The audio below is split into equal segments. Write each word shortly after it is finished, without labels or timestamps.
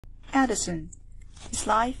Edison, His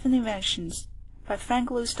Life and Inventions, by Frank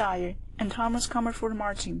Dyer and Thomas Commerford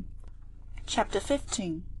Martin. Chapter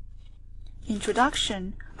 15.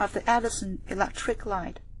 Introduction of the Edison electric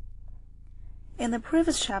light. In the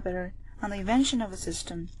previous chapter on the invention of a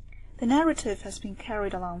system, the narrative has been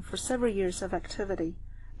carried along for several years of activity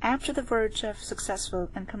after the verge of successful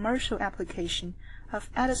and commercial application of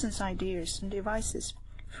Edison's ideas and devices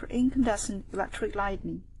for incandescent electric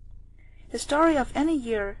lighting. The story of any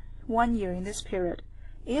one year in this period,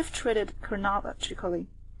 if treated chronologically,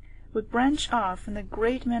 would branch off in a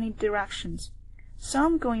great many directions,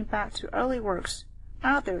 some going back to early works,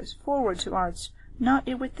 others forward to arts not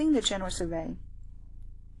within the general survey.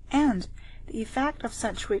 And the effect of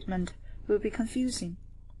such treatment would be confusing.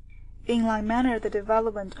 In like manner, the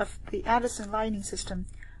development of the Edison lighting system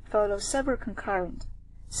followed several concurrent,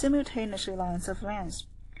 simultaneous lines of events,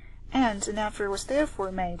 and an effort was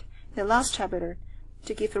therefore made in the last chapter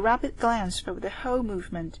to give a rapid glance over the whole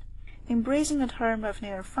movement, embracing a term of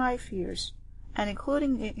near 5 years, and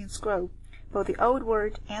including in its scope both the old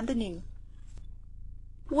world and the new.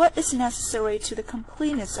 What is necessary to the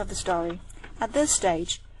completeness of the story at this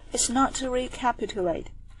stage is not to recapitulate,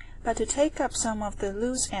 but to take up some of the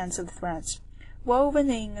loose ends of the threads, woven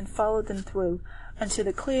in and follow them through until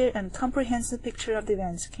the clear and comprehensive picture of the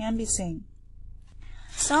events can be seen.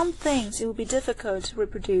 Some things it would be difficult to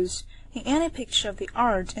reproduce in any picture of the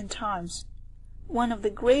art and times. One of the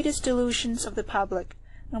greatest delusions of the public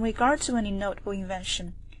in regard to any notable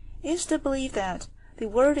invention is the belief that the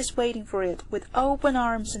world is waiting for it with open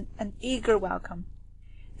arms and eager welcome.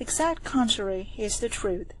 The exact contrary is the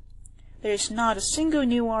truth. There is not a single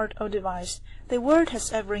new art or device the world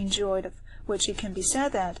has ever enjoyed of which it can be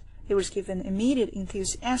said that it was given immediate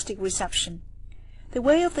enthusiastic reception. The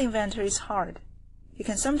way of the inventor is hard. He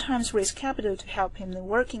can sometimes raise capital to help him in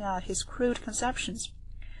working out his crude conceptions,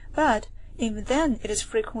 but even then it is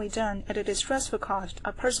frequently done at a distressful cost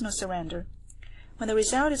of personal surrender. When the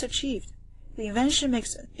result is achieved, the invention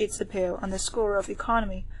makes its appeal on the score of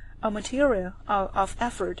economy of material or of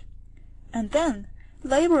effort, and then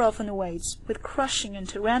labor often waits with crushing and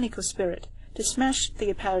tyrannical spirit to smash the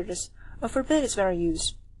apparatus or forbid its very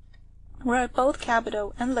use. Where both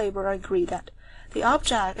capital and labor agree that the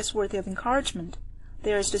object is worthy of encouragement,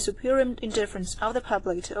 there is the superior indifference of the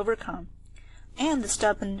public to overcome, and the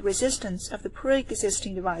stubborn resistance of the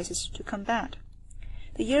pre-existing devices to combat.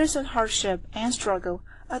 The years of hardship and struggle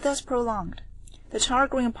are thus prolonged, the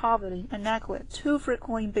chagrin, poverty, and neglect too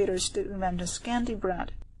frequently embitters the inventor's scanty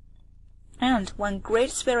bread, and one great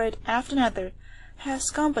spirit after another has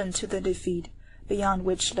succumbed to the defeat beyond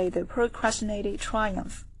which lay the procrastinated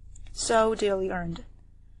triumph, so dearly earned.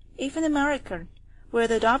 Even in America, where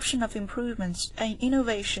the adoption of improvements and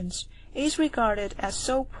innovations is regarded as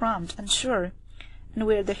so prompt and sure, and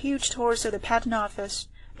where the huge toils of the patent office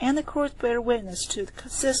and the court bear witness to the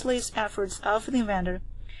ceaseless efforts of the inventor,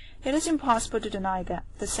 it is impossible to deny that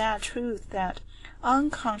the sad truth that,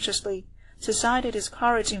 unconsciously, society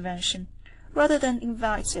discourages invention rather than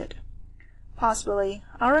invites it. Possibly,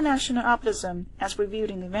 our national optimism, as reviewed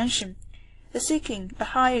in invention, the seeking a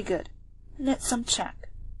higher good, needs some check.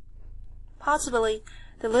 Possibly,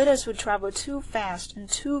 the leaders would travel too fast and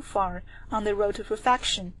too far on the road to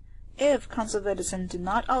perfection if conservatism did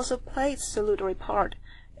not also play its salutary part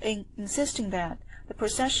in insisting that the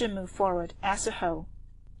procession move forward as a whole.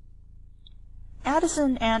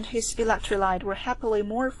 Edison and his electric light were happily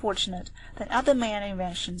more fortunate than other men and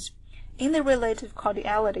inventions in the relative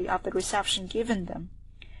cordiality of the reception given them.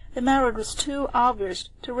 The merit was too obvious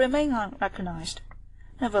to remain unrecognized.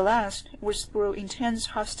 Nevertheless, it was through intense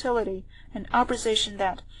hostility and opposition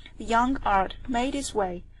that the young art made its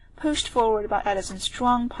way, pushed forward by Edison's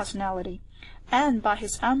strong personality, and by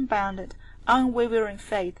his unbounded, unwavering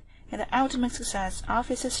faith in the ultimate success of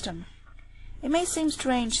his system. It may seem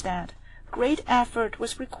strange that great effort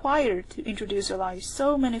was required to introduce a light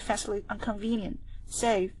so manifestly inconvenient,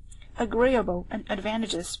 safe, agreeable, and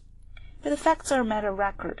advantageous, but the facts are a matter of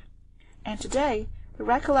record, and today the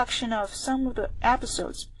recollection of some of the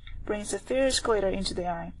episodes brings a fierce glitter into the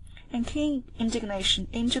eye, and keen indignation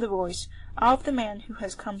into the voice of the man who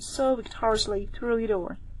has come so victoriously through the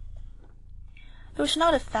door. It was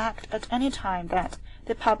not a fact at any time that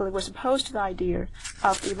the public was opposed to the idea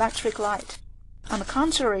of the electric light. On the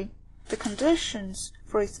contrary, the conditions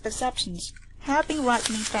for its acceptance had been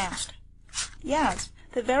ripening fast. Yet,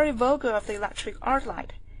 the very vogue of the electric art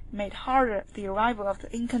light made harder the arrival of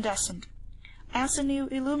the incandescent. As a new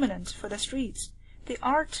illuminant for the streets, the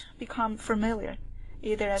art became familiar,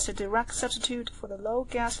 either as a direct substitute for the low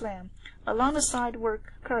gas lamp along the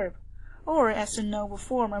sidewalk curb, or as a novel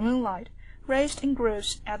form of moonlight raised in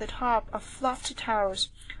groups at the top of lofty towers,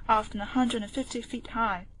 often 150 feet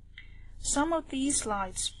high. Some of these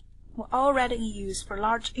lights were already in use for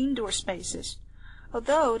large indoor spaces,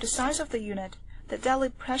 although the size of the unit, the deadly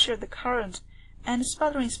pressure of the current, and the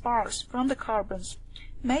sputtering sparks from the carbons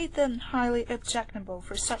made them highly objectionable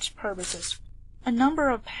for such purposes. A number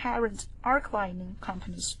of parent arc lighting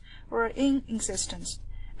companies were in existence,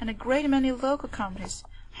 and a great many local companies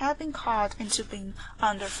had been called into being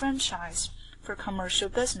under franchise for commercial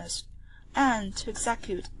business, and to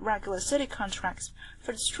execute regular city contracts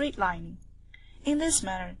for the street lighting. In this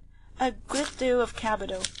manner, a good deal of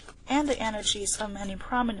capital and the energies of many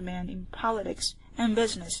prominent men in politics and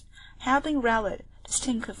business have been rallied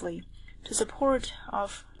distinctively to support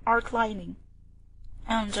of arc lighting.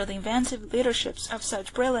 Under the inventive leaderships of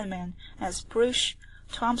such brilliant men as Bruce,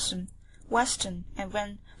 Thomson, Weston, and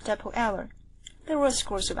Van de Poel, there were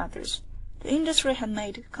scores of others. The industry had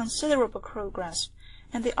made considerable progress,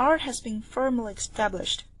 and the art has been firmly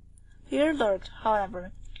established. Here lurked,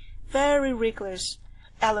 however, very rigorous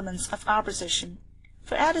elements of opposition,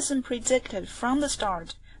 for Edison predicted from the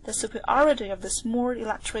start the superiority of the small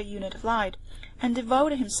electric unit of light, and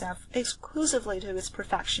devoted himself exclusively to its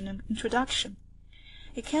perfection and introduction.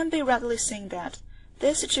 It can be readily seen that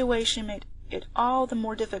this situation made it all the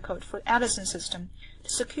more difficult for Edison's system to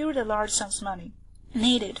secure the large sums of money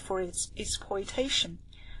needed for its exploitation,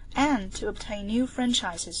 and to obtain new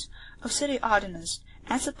franchises of city ordinance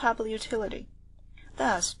as a public utility.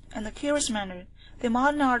 Thus, in a curious manner, the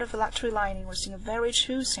modern art of electric lighting was in a very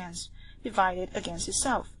true sense divided against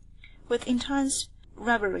itself, with intense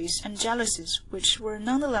rivalries and jealousies which were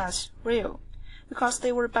none the less real, because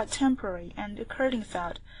they were but temporary and occurred in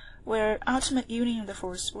fact where ultimate union of the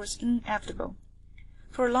force was inevitable.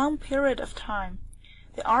 For a long period of time,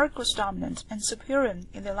 the arc was dominant and superior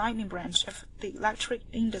in the lighting branch of the electric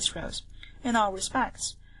industries in all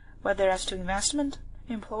respects, whether as to investment,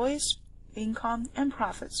 employees, income, and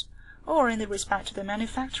profits, or in the respect to the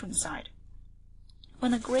manufacturing side.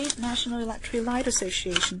 When the great National Electric Light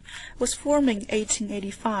Association was formed in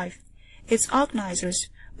 1885, its organizers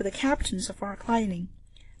were the captains of arc lighting,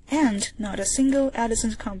 and not a single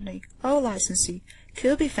Edison company or licensee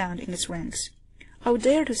could be found in its ranks, or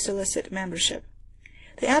dare to solicit membership.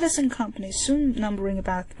 The Edison company, soon numbering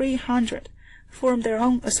about 300, formed their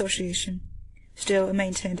own association, still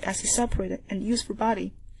maintained as a separate and useful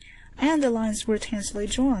body, and the lines were tensely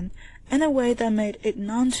drawn in a way that made it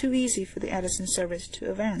none too easy for the Edison service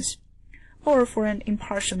to advance, or for an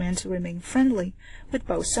impartial man to remain friendly with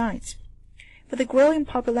both sides. With the growing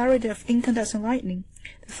popularity of incandescent lighting,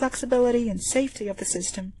 the flexibility and safety of the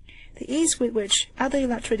system, the ease with which other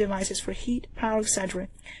electric devices for heat, power, etc.,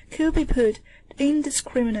 could be put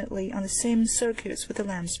indiscriminately on the same circuits with the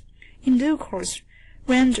lamps, in due course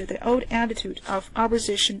rendered the old attitude of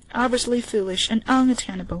opposition obviously foolish and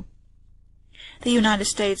unattainable. The United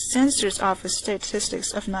States Census Office statistics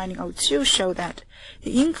of 1902 show that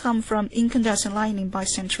the income from incandescent lighting by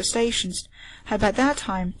central stations had by that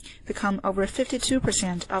time become over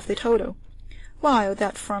 52% of the total, while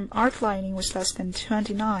that from arc lighting was less than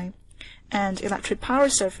 29%, and electric power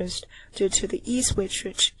surfaced due to the ease with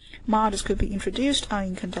which models could be introduced on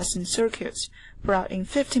incandescent circuits, brought in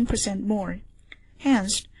 15% more.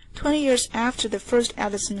 Hence, 20 years after the first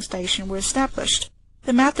Edison station were established,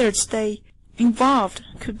 the methods they involved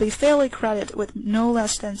could be fairly credited with no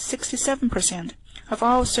less than 67% of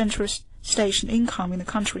all central station income in the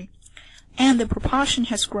country, and the proportion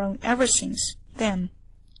has grown ever since then.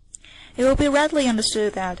 It will be readily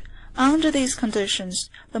understood that, under these conditions,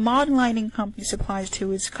 the modern lighting company supplies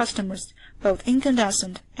to its customers both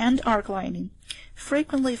incandescent and arc lighting,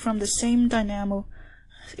 frequently from the same dynamo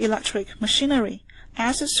electric machinery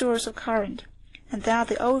as a source of current, and that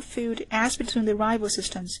the old feud as between the rival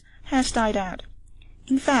systems has died out.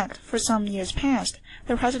 In fact, for some years past,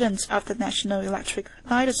 the presidents of the National Electric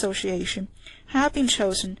Light Association have been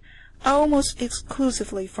chosen almost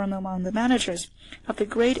exclusively from among the managers of the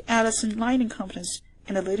great Edison lighting companies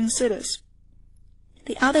in the leading cities.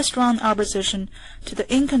 The other strong opposition to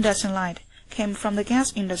the incandescent light came from the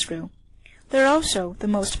gas industry. There also the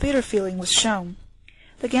most bitter feeling was shown.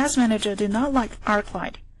 The gas manager did not like arc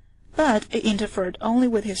light, but it interfered only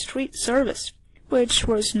with his street service, which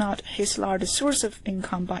was not his largest source of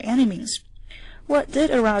income by any means. What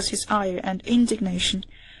did arouse his ire and indignation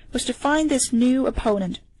was to find this new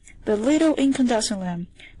opponent, the little incandescent lamp,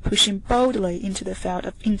 pushing boldly into the field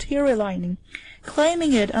of interior lighting,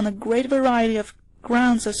 claiming it on a great variety of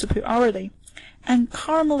grounds of superiority, and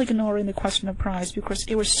calmly ignoring the question of price because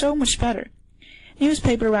it was so much better.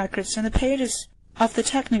 Newspaper records and the pages of the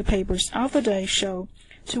technical papers of the day show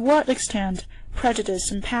to what extent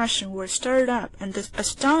prejudice and passion were stirred up, and the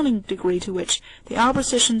astounding degree to which the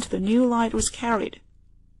opposition to the new light was carried.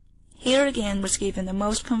 Here again was given the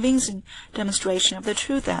most convincing demonstration of the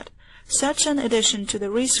truth that such an addition to the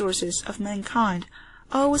resources of mankind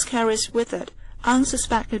always carries with it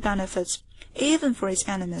unsuspected benefits, even for its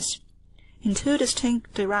enemies. In two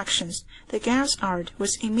distinct directions, the gas art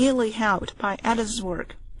was immediately helped by Edison's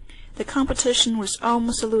work. The competition was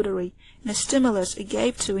almost salutary in the stimulus it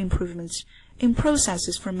gave to improvements in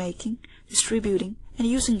processes for making, distributing, and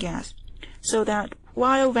using gas, so that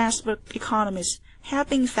while vast economies have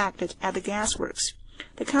been effected at the gasworks,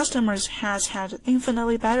 the customers has had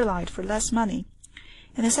infinitely better light for less money.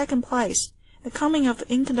 In the second place, the coming of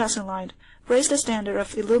the incandescent light raised the standard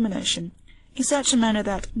of illumination in such a manner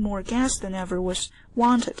that more gas than ever was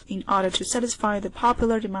wanted in order to satisfy the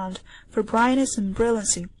popular demand for brightness and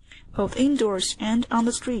brilliancy, both indoors and on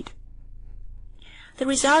the street. The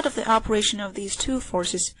result of the operation of these two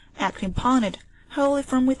forces acting upon it, wholly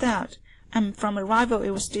from without, and from a rival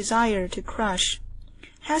it was desired to crush,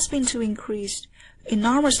 has been to increase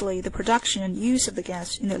enormously the production and use of the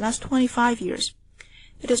gas in the last 25 years.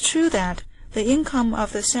 It is true that the income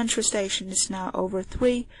of the Central Station is now over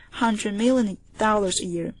 $300 million a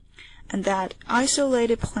year, and that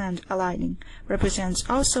isolated plant lighting represents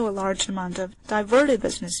also a large amount of diverted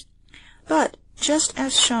business. But, just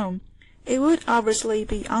as shown, it would obviously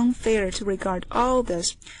be unfair to regard all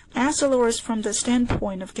this as a loss from the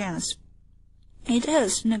standpoint of gas. It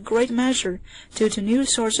is, in a great measure, due to new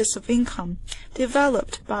sources of income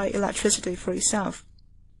developed by electricity for itself.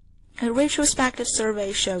 A retrospective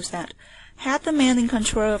survey shows that, had the men in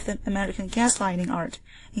control of the American gas lighting art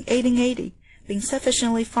in 1880 been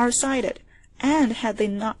sufficiently far-sighted, and had they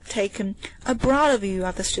not taken a broader view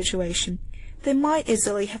of the situation, they might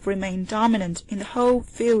easily have remained dominant in the whole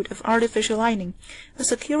field of artificial lighting, by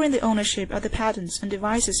securing the ownership of the patents and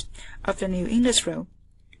devices of the new industry.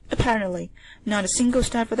 Apparently, not a single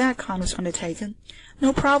step of that kind was undertaken.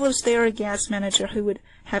 No probably was there a gas manager who would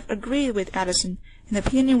have agreed with Edison in the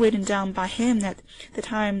opinion written down by him at the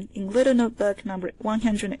time in Little Notebook number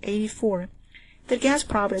 184, that gas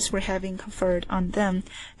products were having conferred on them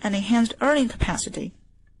an enhanced earning capacity.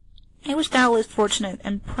 It was doubtless fortunate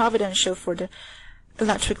and providential for the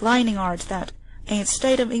electric lighting art that, in its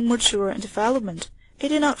state of immature development, it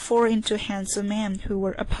did not fall into hands of men who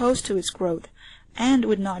were opposed to its growth, and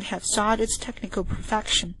would not have sought its technical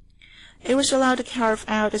perfection. It was allowed to carve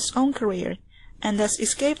out its own career, and thus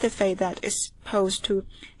escaped the fate that is supposed to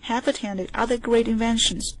have attended other great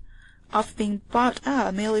inventions, of being bought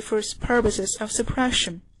up merely for purposes of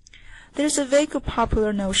suppression. There is a vague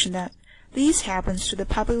popular notion that these happens to the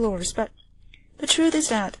public lawyers, but the truth is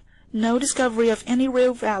that no discovery of any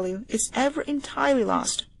real value is ever entirely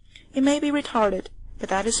lost. It may be retarded, but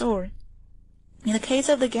that is all. In the case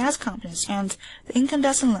of the gas companies and the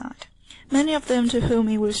incandescent light, many of them to whom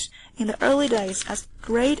it was in the early days as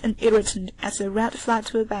great an irritant as a red flag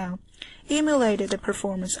to a bow, emulated the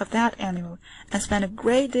performance of that animal, and spent a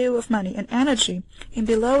great deal of money and energy in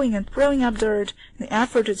billowing and throwing up dirt in the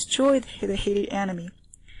effort to destroy the hated enemy.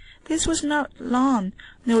 This was not long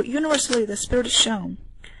nor universally the spirit shown,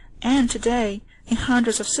 and today, in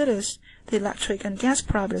hundreds of cities, the electric and gas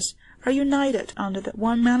products are united under the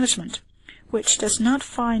one management, which does not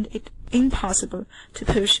find it impossible to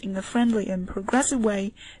push in a friendly and progressive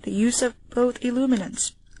way the use of both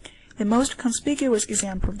illuminants. The most conspicuous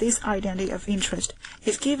example of this identity of interest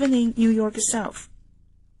is given in New York itself.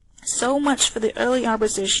 So much for the early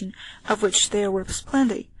opposition, of which there was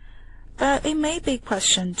plenty. But it may be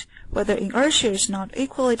questioned whether inertia is not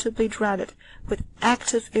equally to be dreaded with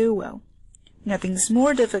active ill will. Nothing is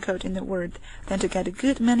more difficult in the world than to get a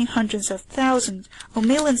good many hundreds of thousands or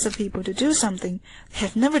millions of people to do something they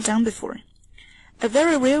have never done before. A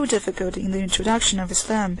very real difficulty in the introduction of his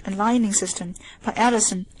lamp and lighting system by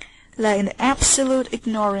Edison lay in the absolute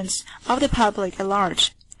ignorance of the public at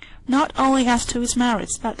large, not only as to its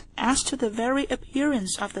merits, but as to the very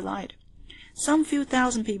appearance of the light. Some few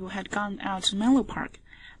thousand people had gone out to Menlo Park,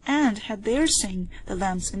 and had there seen the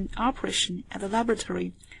lamps in operation at the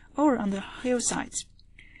laboratory or on the hillsides,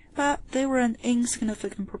 but they were an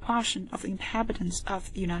insignificant proportion of the inhabitants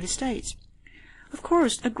of the United States. Of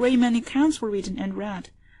course, a great many accounts were written and read,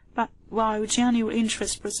 but while genuine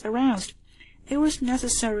interest was aroused, it was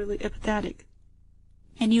necessarily apathetic.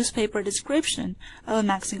 A newspaper description of a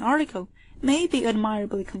magazine article may be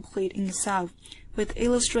admirably complete in itself, with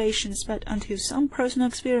illustrations, but until some personal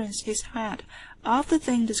experience is had of the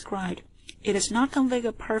thing described, it does not convey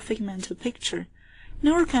a perfect mental picture,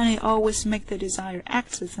 nor can it always make the desire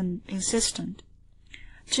active and insistent.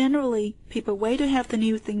 Generally, people wait to have the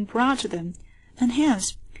new thing brought to them, and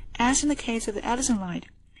hence, as in the case of the Edison light,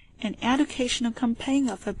 an educational campaign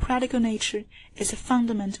of a practical nature is a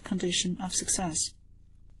fundamental condition of success.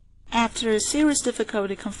 After a serious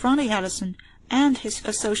difficulty confronting Edison and his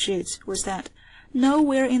associates was that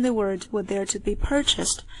nowhere in the world were there to be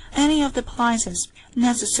purchased any of the appliances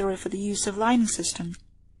necessary for the use of lighting system.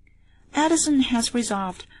 Edison has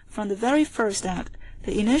resolved from the very first that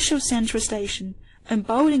the initial central station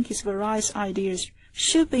embodying his various ideas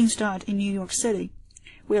should be installed in New York City,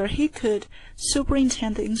 where he could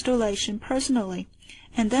superintend the installation personally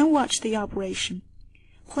and then watch the operation.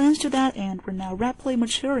 Plans to that end were now rapidly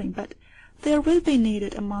maturing, but there would be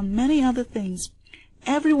needed, among many other things,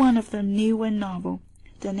 every one of them new and novel,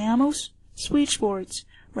 dynamos, switchboards,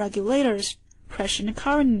 regulators, pressure and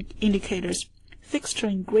current indicators, fixture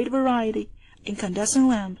in great variety, incandescent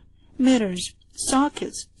lamp, meters,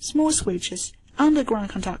 sockets, small switches, underground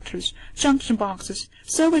conductors, junction boxes,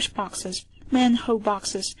 service boxes, manhole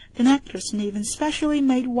boxes, connectors, and even specially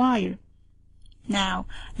made wire. Now,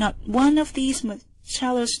 not one of these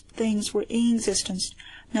marvelous things were in existence.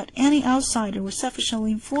 Not any outsider was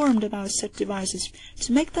sufficiently informed about such devices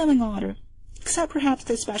to make them in order, except perhaps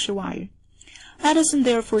the special wire. Edison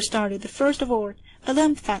therefore started, first of all, a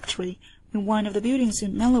lamp factory in one of the buildings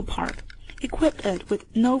in Menlo Park, equipped it with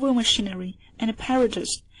novel machinery and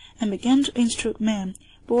apparatus, and began to instruct men,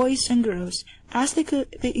 boys and girls, as they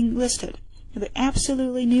could be enlisted, in the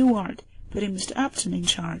absolutely new art, putting Mr. Upton in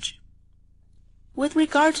charge. With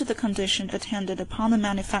regard to the condition attendant upon the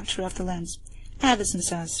manufacture of the lamps, Edison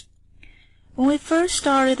says, "When we first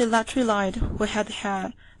started the electric light, we had to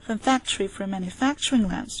have a factory for manufacturing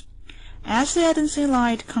lamps. As the Edison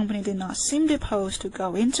Light Company did not seem disposed to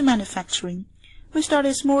go into manufacturing, we started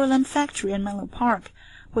a small lamp factory in Menlo Park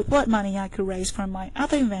with what money I could raise from my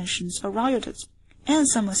other inventions or royalties, and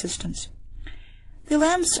some assistance. The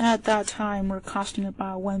lamps at that time were costing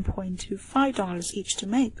about $1.25 each to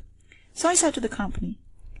make. So I said to the company,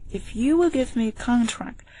 if you will give me a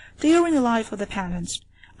contract during the life of the patents,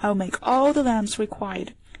 I will make all the lamps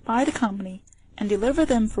required by the company and deliver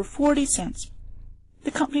them for 40 cents.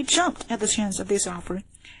 The company jumped at the chance of this offer,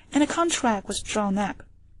 and a contract was drawn up.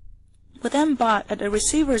 We then bought at a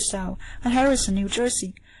receiver's sale at Harrison, New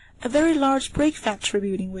Jersey, a very large brick factory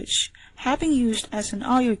building which had been used as an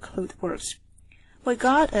oil-cloth works. We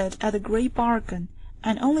got it at a great bargain,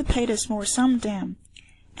 and only paid a small sum down,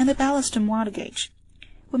 and the balance to mortgage.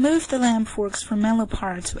 We moved the lamp works from Menlo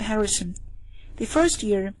Park to Harrison. The first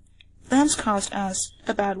year, lamps cost us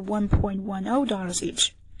about $1.10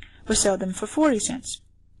 each. We sold them for 40 cents,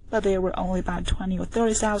 but there were only about 20 or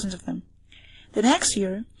 30,000 of them. The next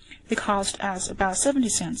year, they cost us about 70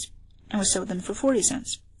 cents, and we sold them for 40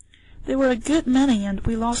 cents. There were a good many, and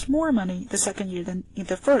we lost more money the second year than in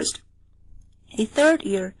the first. The third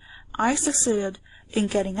year, I succeeded in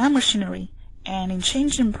getting our machinery and in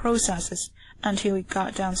changing processes until it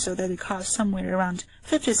got down so that it cost somewhere around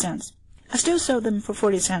 50 cents. I still sold them for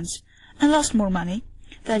 40 cents and lost more money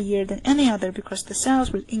that year than any other because the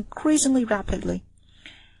sales were increasingly rapidly.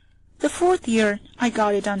 The fourth year, I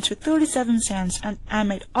got it down to 37 cents, and I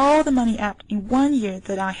made all the money up in 1 year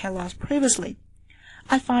that I had lost previously.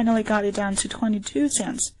 I finally got it down to 22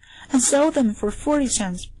 cents and sold them for 40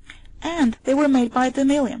 cents, and they were made by the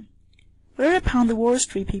million. Whereupon the Wall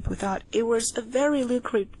Street people thought it was a very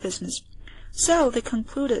lucrative business, so they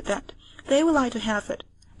concluded that they would like to have it,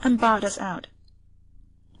 and bought us out.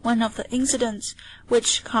 One of the incidents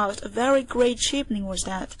which caused a very great cheapening was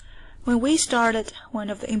that, when we started, one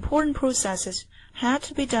of the important processes had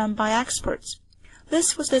to be done by experts.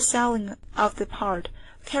 This was the selling of the part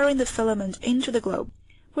carrying the filament into the globe,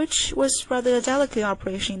 which was rather a delicate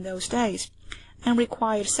operation in those days, and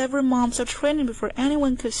required several months of training before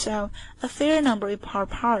anyone could sell a fair number of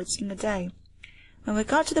parts in a day. When we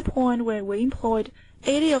got to the point where we employed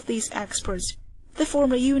 80 of these experts, they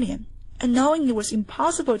formed a union, and knowing it was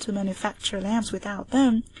impossible to manufacture lamps without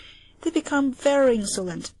them, they became very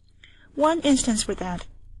insolent. One instance was that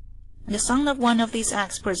the son of one of these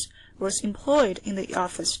experts was employed in the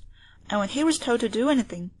office, and when he was told to do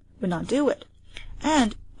anything, would not do it,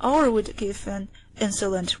 and or would give an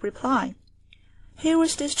insolent reply. He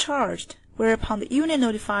was discharged, whereupon the union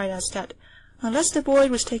notified us that, unless the boy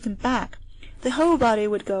was taken back, the whole body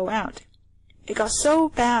would go out. It got so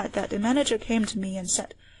bad that the manager came to me and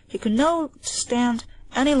said he could not stand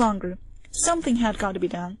any longer. Something had got to be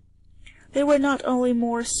done. They were not only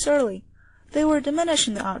more surly, they were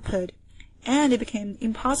diminishing the output, and it became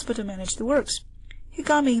impossible to manage the works. He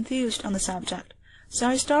got me enthused on the subject, so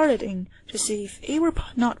I started in to see if it were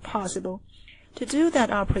not possible to do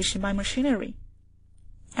that operation by machinery.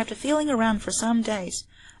 After feeling around for some days,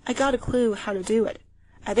 I got a clue how to do it.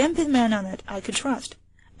 I then put men on it I could trust,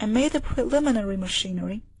 and made the preliminary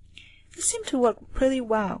machinery. It seemed to work pretty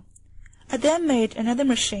well. I then made another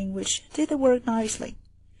machine which did the work nicely,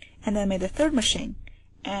 and then made a third machine,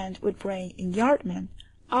 and would bring in yardmen,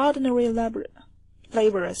 ordinary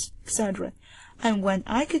laborers, etc., and when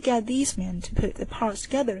I could get these men to put the parts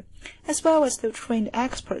together, as well as the trained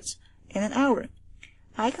experts, in an hour,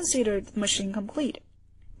 I considered the machine complete.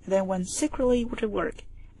 I then went secretly to work,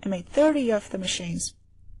 and made 30 of the machines.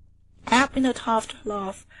 Up in the top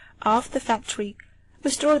loft of the factory, we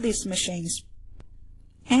stored these machines,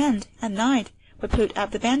 and at night we put up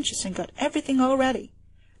the benches and got everything all ready.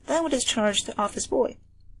 Then we discharged the office boy.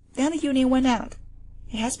 Then the union went out.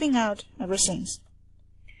 It has been out ever since.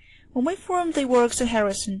 When we formed the works at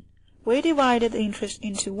Harrison, we divided the interest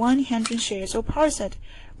into 100 shares or parts at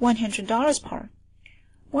 $100 par.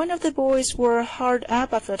 One of the boys were hard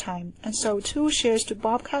up after a time, and sold 2 shares to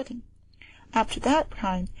Bob Cutting. Up to that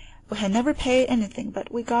time, we had never paid anything,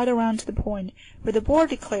 but we got around to the point where the board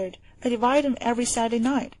declared a dividend every Saturday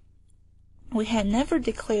night. We had never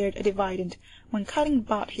declared a dividend when Cutting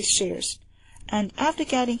bought his shares, and after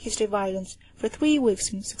getting his dividends for 3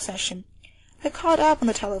 weeks in succession, I called up on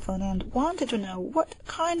the telephone and wanted to know what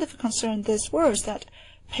kind of concern this was that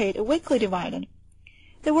paid a weekly dividend.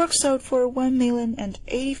 The work sold for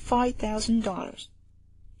 $1,085,000.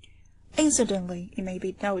 Incidentally, it may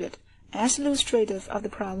be noted, as illustrative of the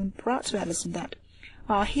problem brought to Edison, that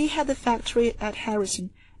while he had the factory at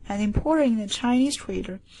Harrison, an importer and a Chinese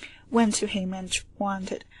trader went to him and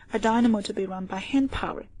wanted a dynamo to be run by hand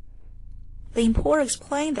power. The importer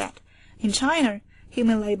explained that, in China,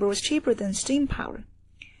 human labor was cheaper than steam power.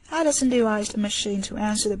 Edison devised a machine to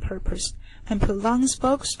answer the purpose, and put long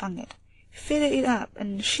spokes on it, fitted it up,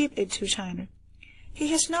 and shipped it to China. He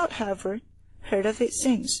has not, however, heard of it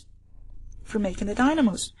since. For making the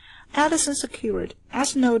dynamos, Edison secured,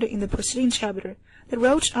 as noted in the preceding chapter, the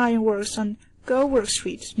Roach Iron Works on Goldwork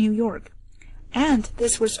Street, New York, and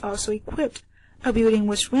this was also equipped. A building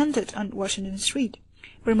was rented on Washington Street,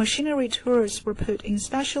 where machinery tours were put in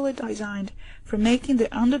specially designed for making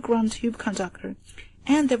the underground tube conductor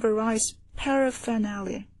and the various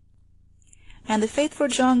paraphernalia. And the faithful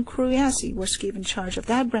John Cruiassi was given charge of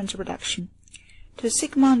that branch of production. To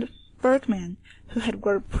Sigmund Bergman, who had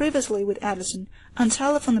worked previously with Edison on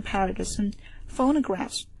telephone apparatus and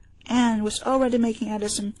phonographs, and was already making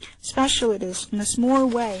Edison specialities in a small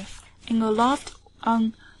way in a loft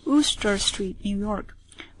on Wooster Street, New York,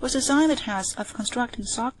 was assigned the task of constructing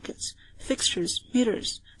sockets, fixtures,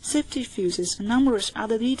 meters, safety fuses, and numerous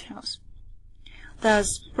other details.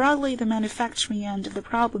 Thus, broadly, the manufacturing end of the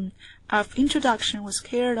problem of introduction was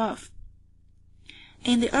carried off.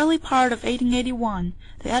 In the early part of 1881,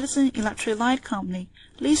 the Edison Electric Light Company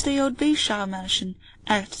leased the old Bishop Mansion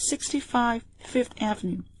at 65 Fifth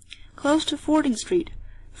Avenue, close to 14th Street,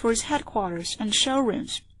 for its headquarters and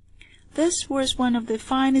showrooms. This was one of the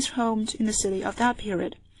finest homes in the city of that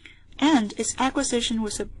period, and its acquisition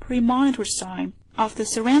was a premonitory sign of the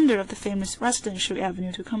surrender of the famous residential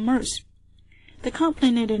avenue to commerce. The company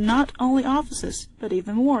needed not only offices, but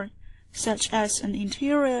even more, such as an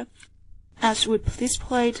interior as would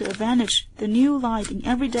display to advantage the new light in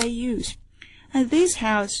everyday use, and this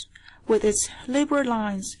house, with its liberal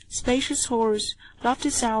lines, spacious halls, lofty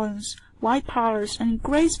salons, wide parlors, and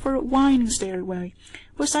graceful winding stairway,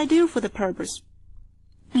 was ideal for the purpose.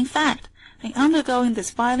 In fact, in undergoing this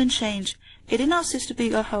violent change, it did not cease to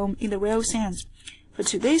be a home in the real sense, for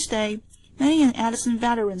to this day, many an Edison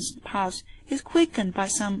veteran's pulse is quickened by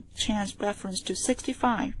some chance reference to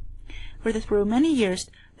 65, where through many years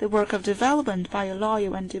the work of development by a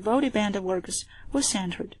loyal and devoted band of workers was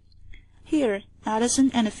centered. Here, Edison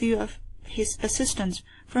and a few of his assistants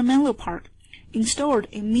from Menlo Park installed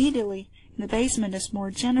immediately in the basement a small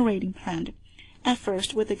generating plant, at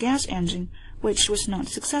first with a gas engine, which was not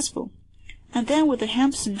successful, and then with the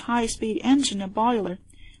Hampson high-speed engine and boiler,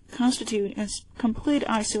 constitute a complete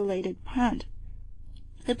isolated plant.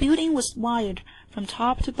 The building was wired from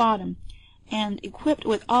top to bottom, and equipped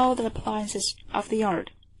with all the appliances of the art.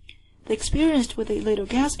 The experience with the little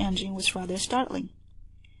gas engine was rather startling.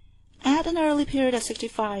 At an early period of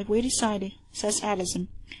 65, we decided, says Edison,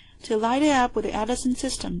 to light it up with the Edison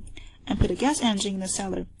system, and put a gas engine in the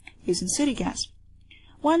cellar, using city gas.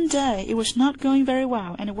 One day it was not going very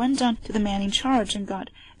well, and I went down to the man in charge and got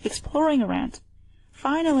exploring around.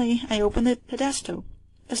 Finally, I opened the pedestal,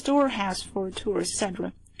 a storehouse for tools,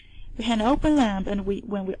 etc. We had an open lamp, and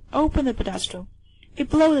when we opened the pedestal, it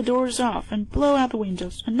blew the doors off and blew out the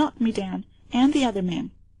windows and knocked me down and the other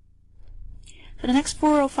man. For the next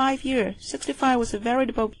 4 or 5 years, 65 was a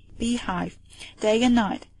veritable beehive, day and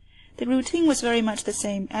night. The routine was very much the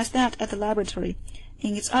same as that at the laboratory,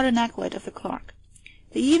 in its utter neglect of the clerk.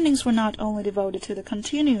 The evenings were not only devoted to the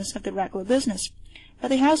continuance of the regular business, but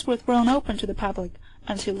the house were thrown open to the public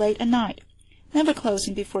until late at night, never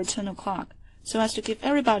closing before 10 o'clock, so as to give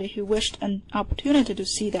everybody who wished an opportunity to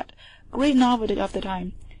see that great novelty of the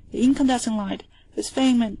time, the incandescent light, whose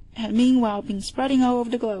fame had meanwhile been spreading all over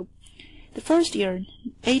the globe. The first year,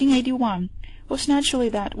 1881, was naturally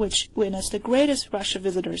that which witnessed the greatest rush of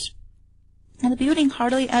visitors, and the building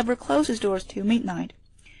hardly ever closed its doors till midnight.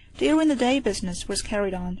 During the day business was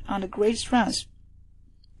carried on under great stress,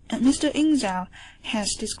 and Mr. Inzau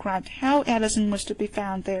has described how Edison was to be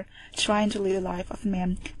found there trying to lead the life of a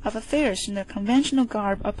man of affairs in the conventional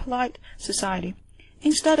garb of polite society,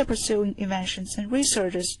 instead of pursuing inventions and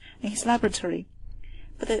researches in his laboratory.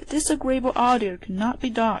 But the disagreeable ordeal could not be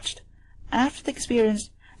dodged. After the experience,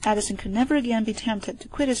 Edison could never again be tempted to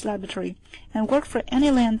quit his laboratory and work for any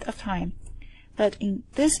length of time. But in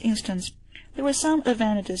this instance, there were some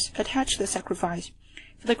advantages attached to the sacrifice,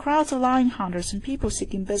 for the crowds of lion hunters and people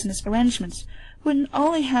seeking business arrangements would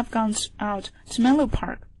only have gone out to Menlo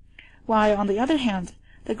Park, while, on the other hand,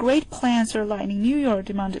 the great plans of light in New York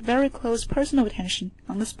demanded very close personal attention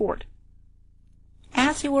on the spot.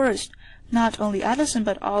 As it was, not only Edison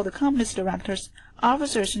but all the company's directors,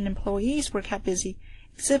 officers, and employees were kept busy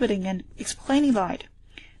exhibiting and explaining light.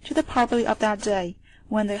 To the public of that day,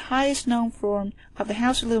 when the highest known form of the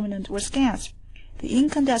house illuminant was gas, the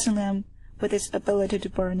incandescent lamp, with its ability to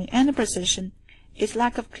burn in any precision, its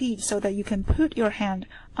lack of heat so that you can put your hand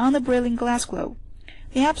on the brilliant glass globe,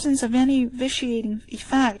 the absence of any vitiating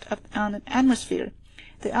effect on the atmosphere,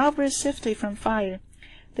 the obvious safety from fire,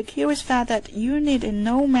 the curious fact that you needed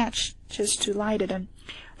no matches to light it, and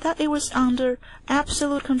that it was under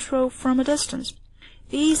absolute control from a distance.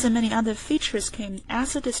 These and many other features came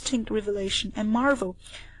as a distinct revelation and marvel,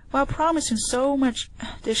 while promising so much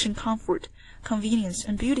additional comfort, convenience,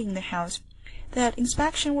 and beauty in the house, that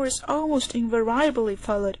inspection was almost invariably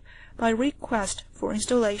followed by request for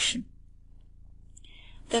installation.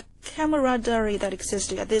 The camaraderie that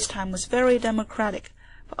existed at this time was very democratic,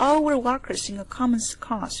 for all were workers in a common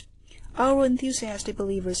cause. All were enthusiastic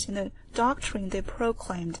believers in the doctrine they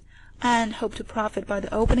proclaimed, and hoped to profit by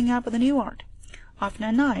the opening up of the new art. Often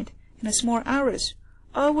at night, in the small hours,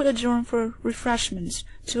 all would adjourn for refreshments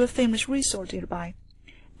to a famous resort nearby,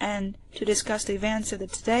 and to discuss the events of the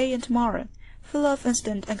today and tomorrow, full of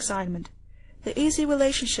instant excitement. The easy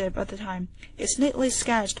relationship of the time is neatly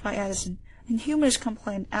sketched by Edison in humorous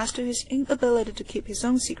complaint as to his inability to keep his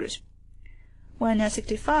own secrets. When at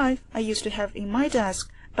 65, I used to have in my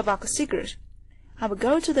desk a box of cigarettes. I would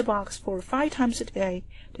go to the box 4 or 5 times a day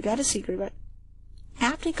to get a cigarette, but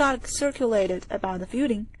after it got circulated about the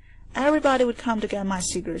building, everybody would come to get my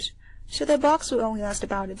cigarettes, so the box would only last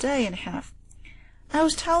about a day and a half. I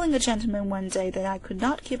was telling a gentleman one day that I could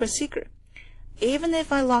not keep a secret. Even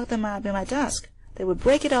if I locked them up in my desk, they would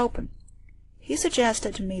break it open. He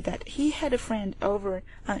suggested to me that he had a friend over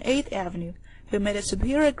on 8th Avenue who made a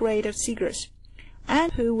superior grade of cigarettes,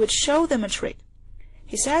 and who would show them a trick.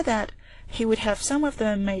 He said that he would have some of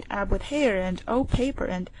them made up with hair and old paper,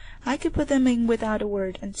 and I could put them in without a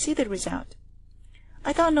word and see the result.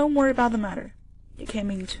 I thought no more about the matter. He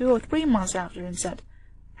came in 2 or 3 months after and said,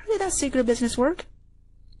 "How did that cigarette business work?"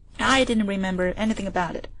 I didn't remember anything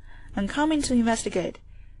about it, and coming to investigate,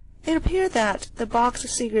 it appeared that the box of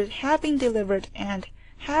cigarettes had been delivered and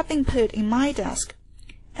had been put in my desk,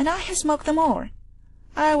 and I had smoked them all.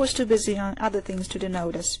 I was too busy on other things to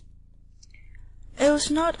notice. It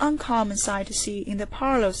was not uncommon sight to see in the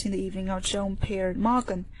parlors in the evening of John Pierre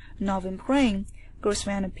Morgan, Norman Crane,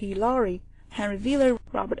 Grossman P. Laurie, Henry Wheeler,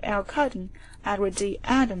 Robert L. Cotton, Edward D.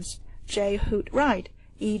 Adams, J. Hood Wright,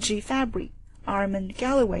 E. G. Fabry, Armand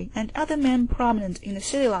Galloway, and other men prominent in the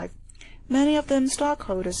city life, many of them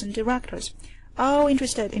stockholders and directors, all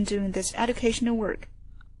interested in doing this educational work.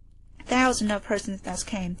 Thousands of persons thus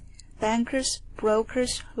came, bankers,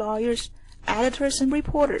 brokers, lawyers, editors, and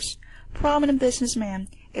reporters, prominent businessmen,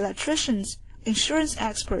 electricians, insurance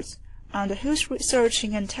experts, under whose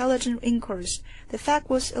searching and intelligent inquiries the fact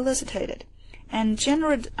was elicited, and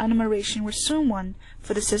general admiration was soon won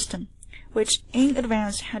for the system, which in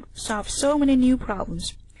advance had solved so many new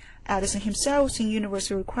problems. Edison himself was in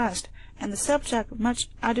universal request, and the subject of much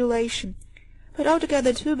adulation, but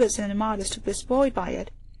altogether too busy and modest to be spoiled by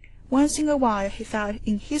it. Once in a while he felt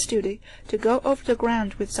in his duty to go over the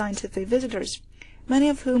ground with scientific visitors, many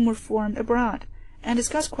of whom were formed abroad, and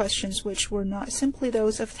discuss questions which were not simply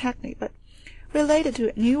those of technique, but related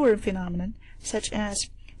to newer phenomena, such as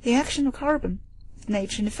the action of carbon, the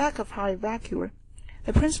nature and effect of high vacuum,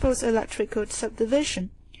 the principles of electrical subdivision,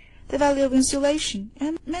 the value of insulation,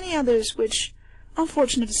 and many others which,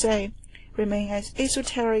 unfortunate to say, remain as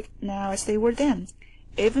esoteric now as they were then,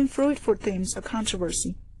 even fruitful themes of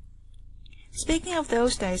controversy. Speaking of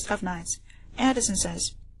those days of nights, Edison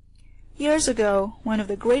says, "Years ago, one of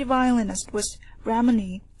the great violinists was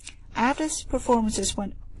Ramani. After his performances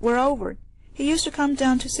were over, he used to come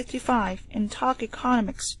down to 65 and talk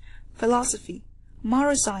economics, philosophy,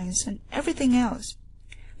 moral science, and everything else.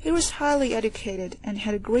 He was highly educated and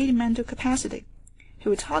had a great mental capacity. He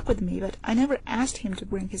would talk with me, but I never asked him to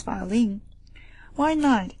bring his violin. One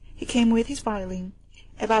night he came with his violin,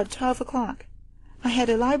 about 12 o'clock. I had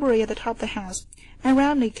a library at the top of the house, and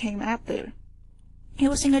Ramley came up there. He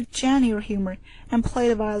was in a genial humor and played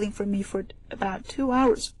the violin for me for about 2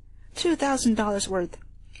 hours, $2,000 worth.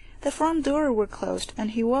 The front door were closed,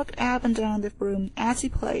 and he walked up and down the room as he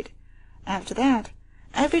played. After that,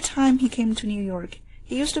 every time he came to New York,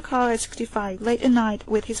 he used to call at 65 late at night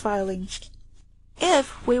with his violin.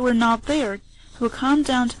 If we were not there, he would come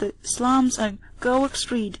down to the slums on Gower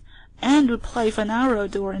Street and would play for an hour or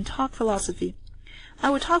two and talk philosophy. I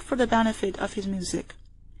would talk for the benefit of his music.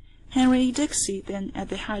 Henry E. Dixie, then at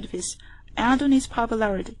the height of his Adonis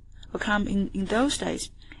popularity, would come in those days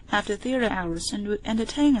after theater hours and would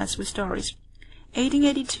entertain us with stories.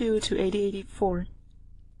 1882 to 1884.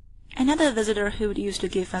 Another visitor who used to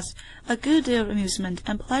give us a good deal of amusement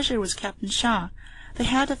and pleasure was Captain Shaw, the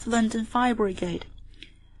head of the London Fire Brigade.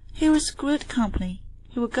 He was good company.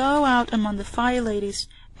 He would go out among the fire ladies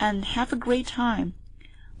and have a great time.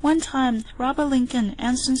 One time, Robert Lincoln,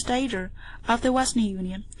 ensign stager of the Western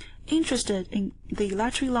Union, interested in the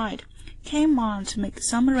electric light, came on to make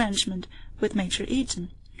some arrangement with Major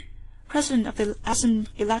Eaton, president of the Edison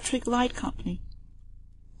Electric Light Company.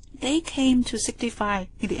 They came to 65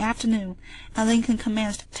 in the afternoon, and Lincoln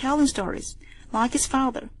commenced telling stories, like his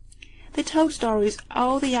father. They told stories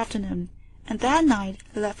all the afternoon, and that night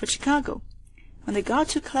they left for Chicago. When they got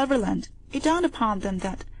to Cleveland, it dawned upon them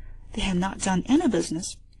that they had not done any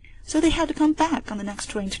business, so they had to come back on the next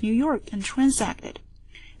train to New York and transact it.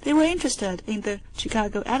 They were interested in the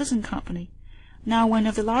Chicago Edison Company, now one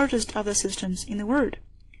of the largest of the systems in the world.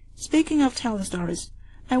 Speaking of telling stories,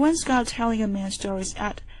 I once got telling a man stories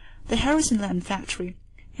at the Harrisonland factory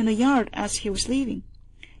in the yard as he was leaving.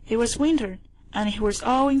 It was winter, and he was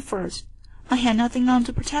all in furs. I had nothing on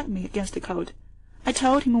to protect me against the cold. I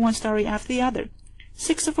told him one story after the other,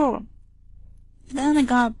 6 of all. Then I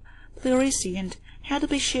got pleurisy and had to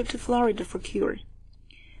be shipped to Florida for cure.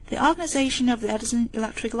 The organization of the Edison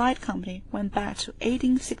Electric Light Company went back to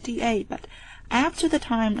 1868, but after the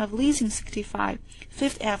time of leasing 65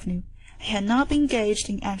 Fifth Avenue, I had not been engaged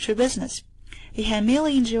in actual business. He had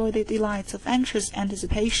merely enjoyed the delights of anxious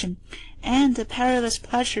anticipation and the perilous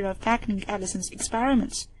pleasure of backing Edison's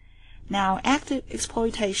experiments. Now active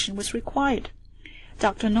exploitation was required.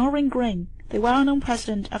 Dr. Norman Green, the well-known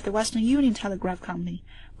president of the Western Union Telegraph Company,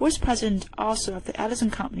 was president also of the Edison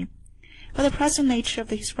Company, but the present nature of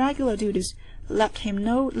his regular duties left him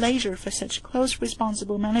no leisure for such close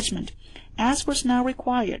responsible management as was now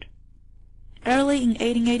required. Early in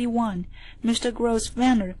 1881, Mr.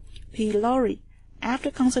 Grosvenor P. Lowry, after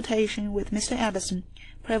consultation with Mr. Edison,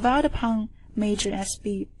 prevailed upon Major S.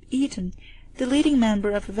 B. Eaton, the leading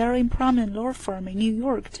member of a very prominent law firm in New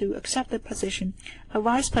York, to accept the position of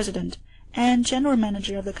vice president and general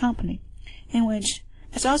manager of the company, in which,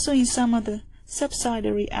 as also in some of the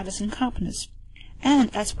subsidiary Edison companies,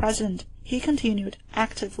 and as president he continued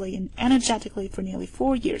actively and energetically for nearly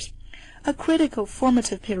 4 years, a critical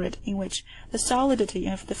formative period in which the solidity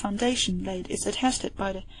of the foundation laid is attested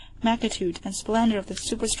by the magnitude and splendor of the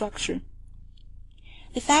superstructure.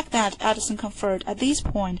 The fact that Edison conferred at this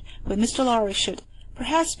point with Mr. Lowry should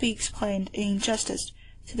perhaps be explained in justice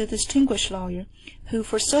to the distinguished lawyer, who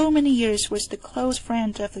for so many years was the close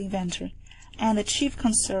friend of the inventor, and the chief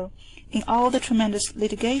concern in all the tremendous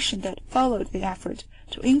litigation that followed the effort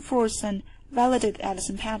to enforce and validate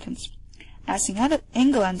Edison patents. As in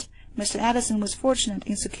England, Mr. Edison was fortunate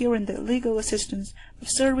in securing the legal assistance of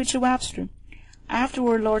Sir Richard Webster,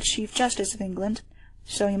 afterward Lord Chief Justice of England.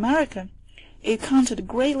 So in America, it counted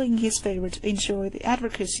greatly in his favor to enjoy the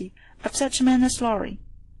advocacy of such men as Lowry.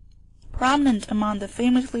 Prominent among the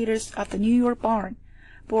famous leaders of the New York bar,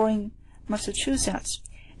 born in Massachusetts,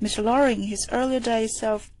 Mr. Lowry, in his earlier days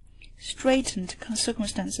of straitened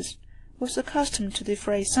circumstances, was accustomed to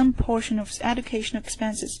defray some portion of his educational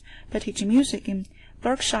expenses by teaching music in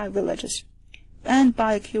Berkshire villages, and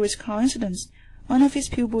by a curious coincidence, one of his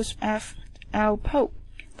pupils, F. L. Pope,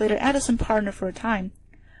 later Edison partner for a time.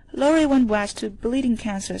 Lowry went west to bleeding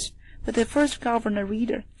Kansas, with the first governor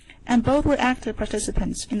reader, and both were active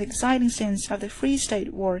participants in the exciting scenes of the Free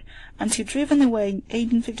State War until driven away in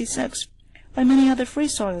 1856 by many other free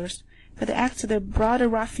soilers by the acts of the broader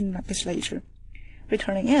ruffian legislature.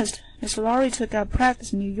 Returning east, Mr. Lorry took up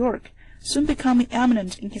practice in New York, soon becoming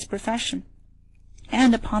eminent in his profession,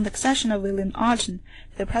 and upon the accession of William Ogden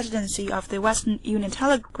to the presidency of the Western Union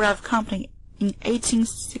Telegraph Company in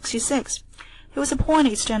 1866, he was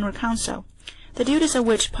appointed its general counsel, the duties of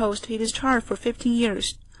which post he discharged for 15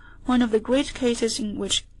 years. One of the great cases in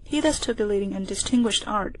which he thus took a leading and distinguished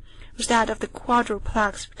art was that of the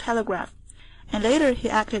quadruplex telegraph, and later he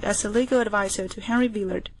acted as a legal adviser to Henry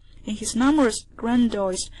Villard in his numerous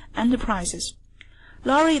grandiose enterprises.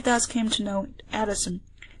 Lorry thus came to know Edison,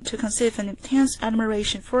 to conceive an intense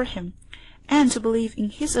admiration for him, and to believe in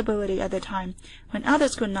his ability at the time when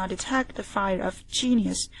others could not detect the fire of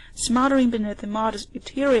genius smoldering beneath the modest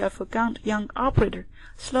exterior of a gaunt young operator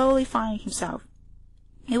slowly finding himself.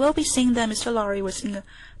 It will be seen that Mr. Lorry was in a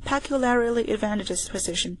peculiarly advantageous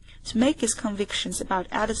position to make his convictions about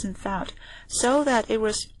Edison felt, so that it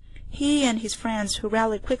was he and his friends who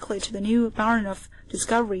rallied quickly to the new barn of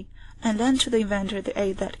discovery, and lent to the inventor the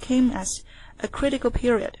aid that came as a critical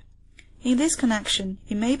period. In this connection,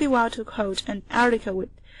 it may be well to quote an article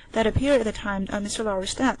that appeared at the time of Mr.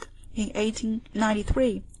 Lorry's death, in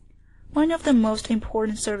 1893. One of the most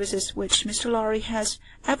important services which Mr. Lorry has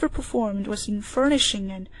ever performed was in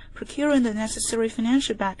furnishing and procuring the necessary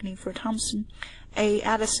financial backing for Thomson A.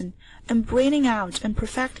 Edison, and bringing out and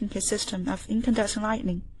perfecting his system of incandescent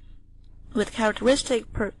lighting. With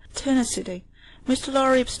characteristic pertinacity, Mr.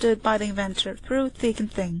 Lorry stood by the inventor through thick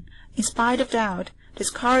and thin, in spite of doubt,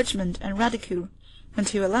 discouragement, and ridicule,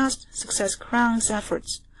 until at last success crowned his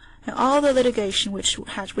efforts, and all the litigation which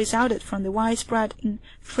had resulted from the widespread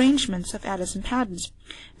infringements of Edison patents.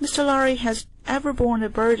 Mr. Lorry has ever borne the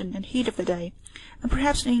burden and heat of the day, and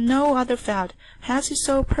perhaps in no other field has he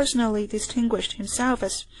so personally distinguished himself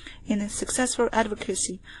as in the successful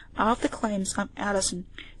advocacy of the claims of Edison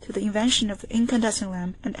to the invention of the incandescent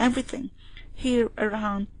lamp and everything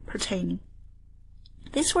hereunto pertaining.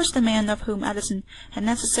 This was the man of whom Edison had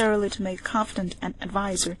necessarily to make confidant and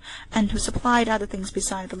adviser, and who supplied other things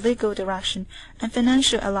beside the legal direction and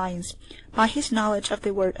financial alliance by his knowledge of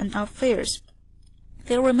the world and affairs.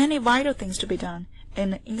 There were many vital things to be done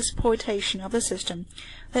in the exploitation of the system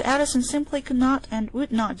that Edison simply could not and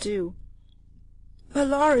would not do. But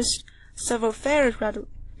Lorry's savoir-faire,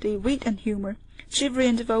 ready wit and humor, chivalry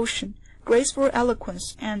and devotion, graceful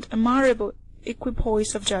eloquence, and admirable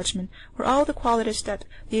equipoise of judgment were all the qualities that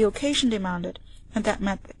the occasion demanded, and that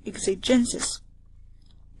met the exigencies.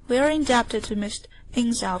 We are indebted to Mr.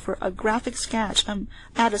 Ingersoll for a graphic sketch of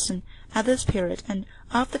Edison at this period, and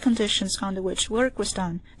of the conditions under which work was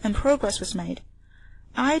done and progress was made.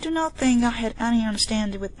 I do not think I had any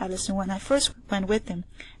understanding with Edison when I first went with him.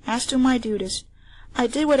 As to my duties, I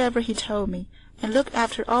did whatever he told me, and looked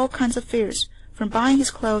after all kinds of affairs, from buying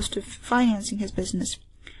his clothes to financing his business.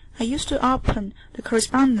 I used to open the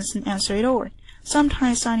correspondence and answer it all,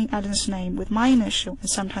 sometimes signing Edison's name with my initial, and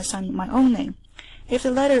sometimes signing my own name. If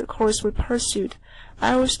the latter course were pursued,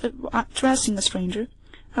 I was addressing a stranger.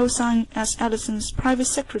 I was signing as Edison's private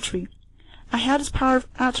secretary. I had his power of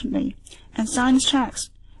attorney, and signed his checks.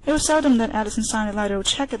 It was seldom that Edison signed a letter or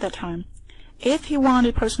check at that time. If he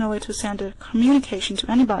wanted personally to send a communication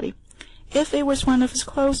to anybody, if it was one of his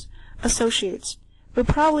close associates, it would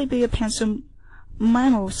probably be a pencil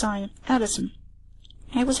memo signed Edison.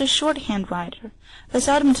 I was a shorthand writer. I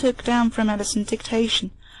seldom took down from Edison's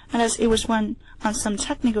dictation, unless it was one on some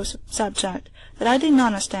technical subject that I did not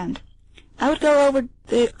understand. I would go over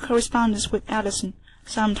the correspondence with Edison,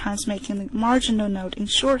 sometimes making the marginal note in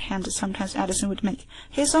shorthand, and sometimes Edison would make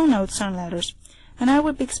his own notes on letters, and I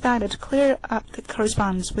would be expected to clear up the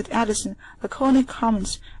correspondence with Edison according to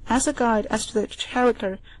comments as a guide as to the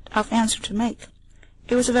character of answer to make.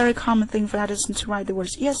 It was a very common thing for Edison to write the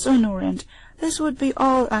words yes or no, and this would be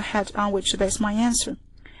all I had on which to base my answer.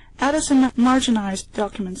 Edison marginalized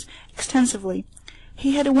documents extensively.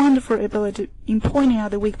 He had a wonderful ability in pointing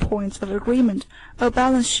out the weak points of agreement or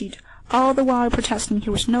balance sheet, all the while protesting he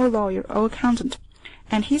was no lawyer or accountant,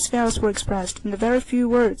 and his views were expressed in a very few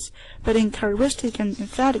words, but in characteristic and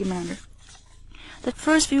emphatic manner. The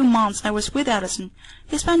first few months I was with Edison,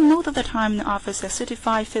 he spent most of the time in the office at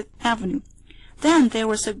 65 Fifth Avenue. Then there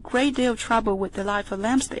was a great deal of trouble with the light of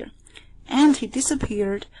lamps there, and he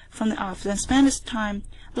disappeared from the office and spent his time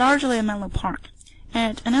largely at Menlo Park.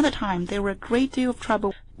 At another time there were a great deal of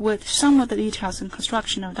trouble with some of the details and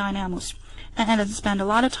construction of dynamos, and Edison spent a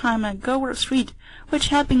lot of time at Gower Street, which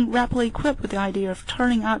had been rapidly equipped with the idea of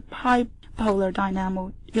turning out bipolar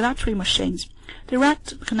dynamo electric machines,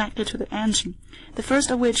 direct connected to the engine, the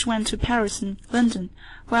first of which went to Paris and London,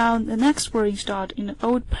 while the next were installed in the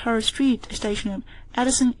old Pearl Street station of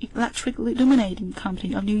Edison Electric Illuminating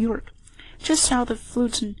Company of New York, just south of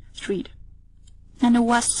Fulton Street, and the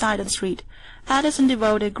west side of the street. Edison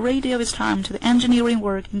devoted a great deal of his time to the engineering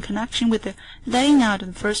work in connection with the laying out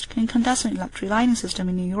of the first incandescent electric lighting system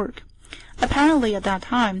in New York. Apparently at that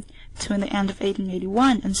time, between the end of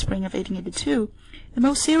 1881 and spring of 1882, the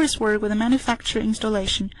most serious work was the manufacture and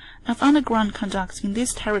installation of underground conductors in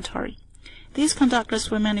this territory. These conductors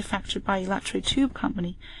were manufactured by Electric Tube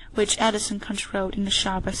Company, which Edison controlled in the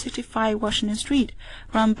shop at 65 Washington Street,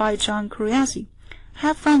 run by John Curiazzi.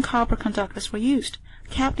 Half-round copper conductors were used,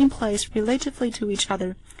 kept in place relatively to each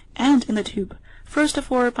other, and in the tube, first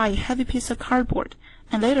of all by a heavy piece of cardboard,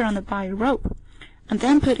 and later on by a rope, and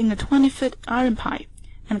then put in a 20-foot iron pipe,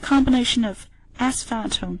 and a combination of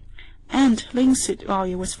acetone and linseed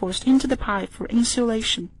oil was forced into the pipe for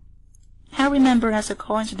insulation. I remember as a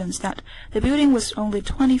coincidence that the building was only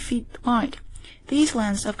 20 feet wide. These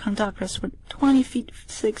lengths of conductors were 20 feet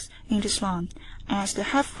 6 inches long, as the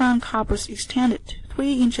half-round coppers extended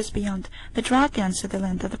 3 inches beyond the drag ends of the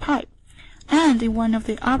length of the pipe. And in one of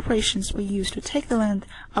the operations we used to take the length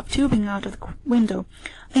of tubing out of the window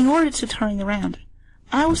in order to turn it around.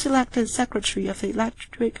 I was elected secretary of the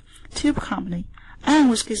Electric Tube Company, and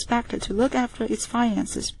was expected to look after its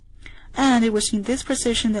finances. And it was in this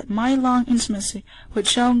position that my long intimacy with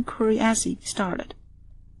John Curiazzi started.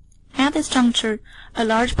 At this juncture, a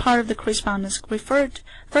large part of the correspondence referred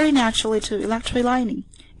very naturally to electric lighting,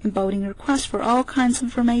 embodying requests for all kinds of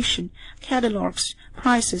information, catalogs,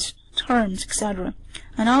 prices, terms, etc.,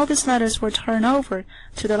 and all these letters were turned over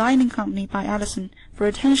to the lighting company by Edison for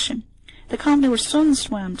attention. The company was soon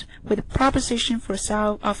swamped with the proposition for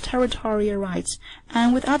sale of territorial rights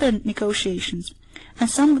and with other negotiations, and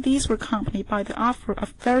some of these were accompanied by the offer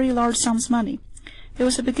of very large sums of money. It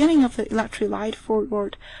was the beginning of the electric light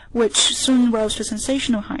forward, which soon rose to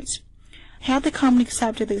sensational heights. Had the company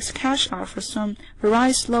accepted this cash offer from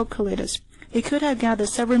various localities, it could have gathered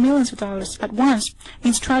several millions of dollars at once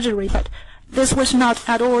in its treasury, but this was not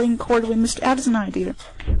at all in accord with Mr. Edison's idea,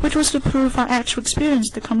 which was to prove by actual experience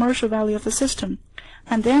the commercial value of the system,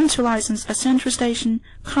 and then to license a central station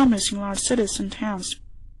commerce in large cities and towns.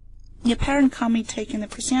 The parent company taking the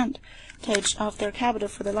percentage of their capital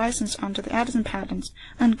for the license under the Edison patents,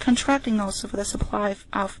 and contracting also for the supply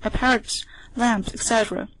of apparatus, lamps,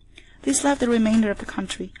 etc. This left the remainder of the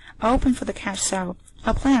country open for the cash sale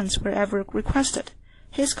of plants wherever requested.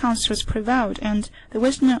 His counsels prevailed, and the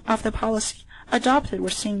wisdom of the policy adopted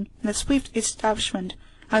was seen in the swift establishment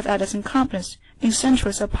of Edison companies in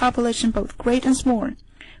centers of population both great and small,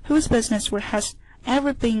 whose business has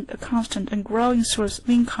ever been a constant and growing source of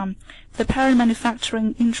income for the parent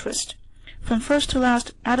manufacturing interest. From first to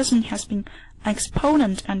last, Edison has been an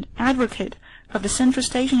exponent and advocate of the central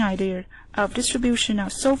station idea of distribution, now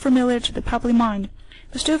so familiar to the public mind,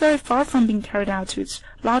 but still very far from being carried out to its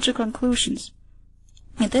logical conclusions.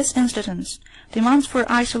 In this instance, demands for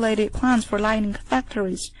isolated plans for lighting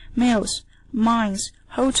factories, mills, mines,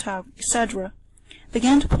 hotels, etc.,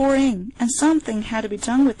 began to pour in, and something had to be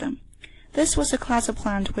done with them. This was a class of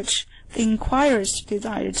plant which the inquirers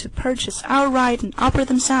desired to purchase outright and operate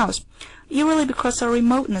themselves, usually because of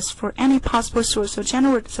remoteness for any possible source of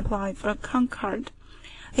general supply for Concord.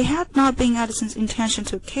 It had not been Edison's intention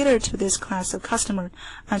to cater to this class of customer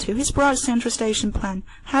until his broad central station plan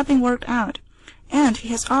had been worked out, and he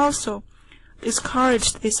has also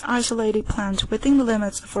discouraged this isolated plant within the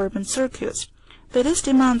limits of urban circuits. But these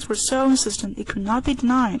demands were so insistent it could not be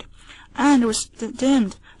denied, and it was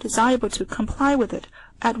deemed desirable to comply with it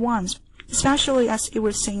at once, especially as it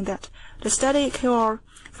was seen that the steady cure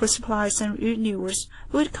for supplies and renewals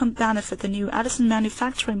would benefit the new Edison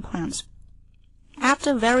manufacturing plants.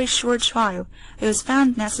 After a very short trial, it was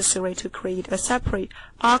found necessary to create a separate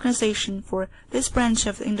organization for this branch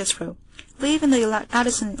of the industry, leaving the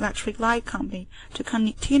Edison Electric Light Company to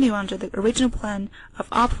continue under the original plan of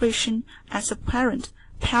operation as a parent,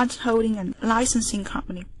 patent holding and licensing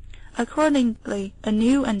company. Accordingly, a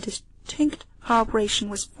new and distinct corporation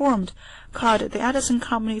was formed, called the Edison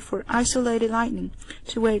Company for Isolated Lighting,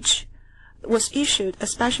 to which was issued a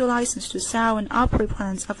special license to sell and operate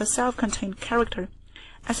plants of a self-contained character.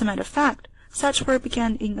 As a matter of fact, such work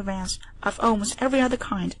began in advance of almost every other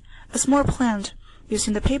kind. A small plant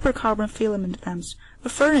using the paper carbon filament lamps were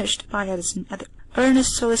furnished by Edison at the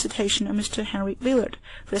earnest solicitation of Mr. Henry Willard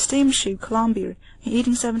for the steamship Columbia in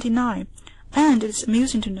 1879, and it is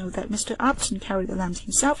amusing to note that Mr. Upton carried the lamps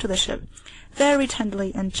himself to the ship, very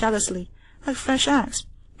tenderly and jealously, like fresh eggs.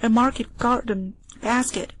 A market garden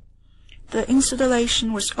basket. The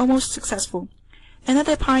installation was almost successful.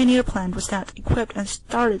 Another pioneer plant was that equipped and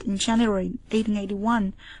started in January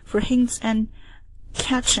 1881 for Hinds and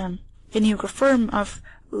Ketchum, a new firm of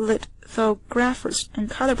lithographers and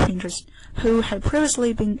color printers, who had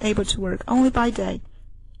previously been able to work only by day,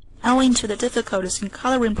 owing to the difficulties in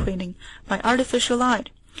coloring printing by artificial light.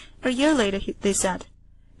 A year later, they said,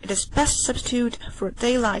 "It is the best substitute for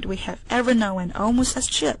daylight we have ever known, and almost as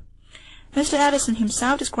cheap." Mr. Edison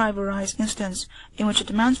himself described various instances in which the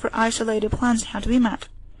demands for isolated plants had to be met.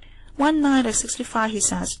 One night at 65, he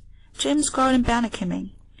says, James Gordon Bennett came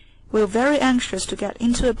in. "We were very anxious to get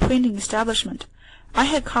into a printing establishment. I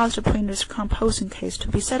had caused a printer's composing case to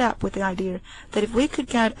be set up with the idea that if we could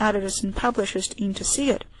get editors and publishers in to see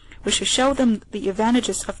it, we should show them the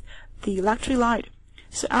advantages of the electric light.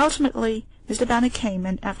 So ultimately, Mr. Bennett came,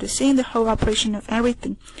 and after seeing the whole operation of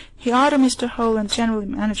everything, he ordered Mr. Holland, general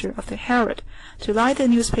manager of the Herald, to light the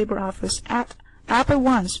newspaper office up at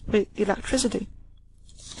once with electricity.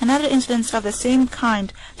 Another instance of the same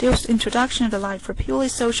kind deals with the introduction of the light for purely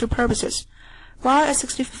social purposes. While at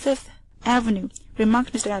 65th Avenue,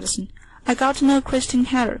 remarked Mr. Edison, I got to know Christian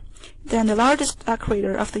Hatter, then the largest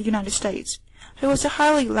decorator of the United States. He was a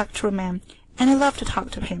highly electoral man, and I loved to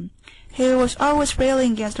talk to him. He was always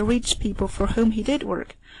railing against the rich people for whom he did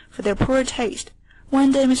work, for their poor taste.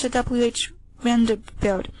 One day Mr. W.H.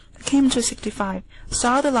 Vanderbilt, who came to 65,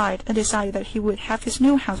 saw the light and decided that he would have his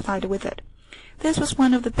new house lighted with it. This was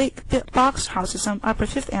one of the big box houses on Upper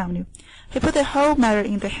Fifth Avenue. He put the whole matter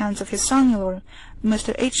in the hands of his son-in-law,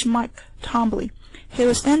 Mr. H. Mike Tombley. He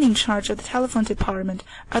was then in charge of the telephone department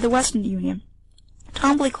at the Western Union.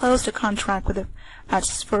 Tombley closed the contract with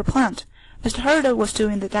us for a plant. Mr. Hurdle was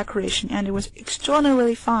doing the decoration, and it was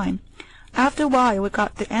extraordinarily fine. After a while, we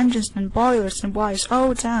got the engines and boilers and wires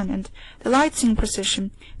all done, and the lights in position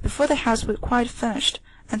before the house was quite finished,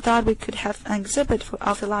 and thought we could have an exhibit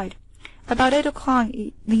of the light. About 8 o'clock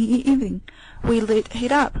in the evening, we lit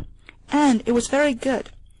it up, and it was very good.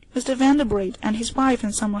 Mr. Vanderbilt and his wife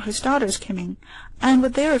and some of his daughters came in, and were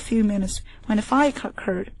there a few minutes when the fire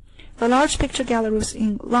occurred. The large picture gallery was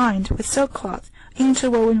lined with silk cloth,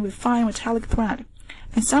 interwoven with fine metallic thread.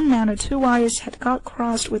 In some manner 2 wires had got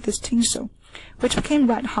crossed with this tinsel, which became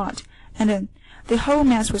red hot, and then the whole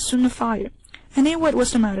mass was soon afire. I knew what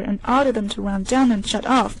was the matter, and ordered them to run down and shut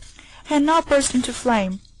off. It had not burst into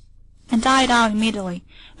flame, and died out immediately.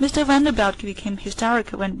 Mr. Vanderbilt became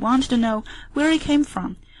hysterical and wanted to know where it came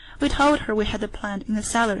from. We told her we had the plant in the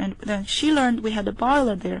cellar, and then she learned we had a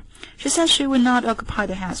boiler there. She said she would not occupy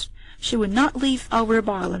the house. She would not leave over a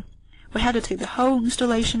boiler. We had to take the whole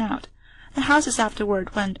installation out. The houses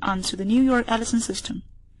afterward went on to the New York Edison system.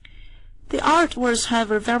 The art was,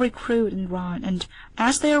 however, very crude and raw, and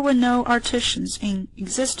as there were no artisans in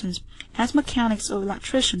existence, as mechanics or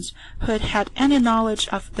electricians who had had any knowledge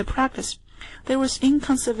of the practice, there was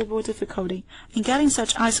inconceivable difficulty in getting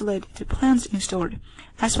such isolated plants installed,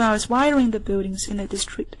 as well as wiring the buildings in the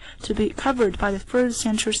district to be covered by the first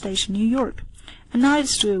Central Station, New York. A night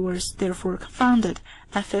school was therefore founded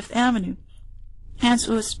at Fifth Avenue, and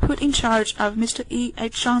was put in charge of Mr. E.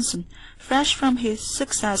 H. Johnson, fresh from his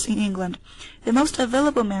success in England. The most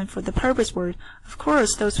available men for the purpose were, of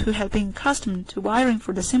course, those who had been accustomed to wiring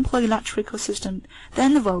for the simpler electrical system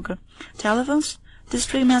then in vogue: telephones,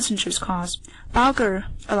 district messengers' calls, burglar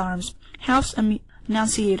alarms, house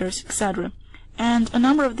annunciators, etc. And a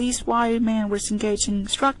number of these wire men were engaged and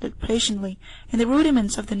instructed patiently in the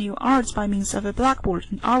rudiments of the new arts by means of a blackboard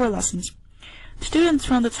and hour lessons. Students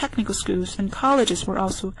from the technical schools and colleges were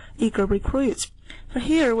also eager recruits, for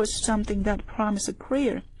here was something that promised a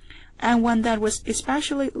career, and one that was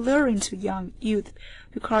especially luring to young youth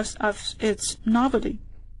because of its novelty.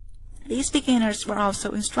 These beginners were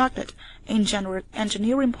also instructed in general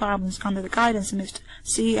engineering problems under the guidance of Mr.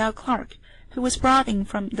 C. L. Clark, who was brought in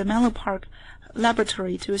from the Menlo Park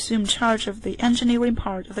laboratory to assume charge of the engineering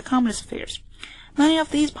part of the company's affairs. Many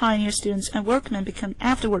of these pioneer students and workmen became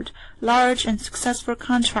afterward large and successful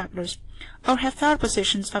contractors, or have held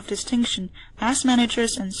positions of distinction as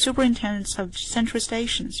managers and superintendents of central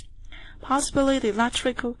stations. Possibly the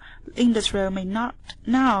electrical industry may not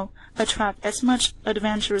now attract as much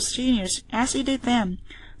adventurous genius as it did then,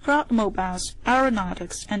 for automobiles,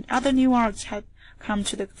 aeronautics, and other new arts had come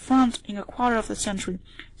to the front in a quarter of the century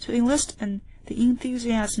to enlist in the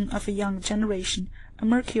enthusiasm of a young generation of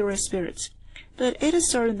mercurial spirits. But it is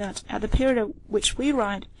certain that at the period at which we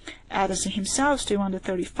write, Edison himself, still under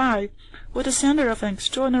 35, was the center of an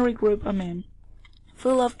extraordinary group of men,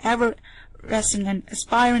 full of ever-rising and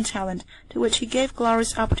aspiring talent, to which he gave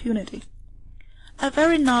glorious opportunity. A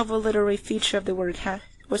very novel literary feature of the work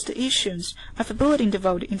was the issuance of a bulletin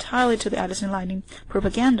devoted entirely to the Edison lightning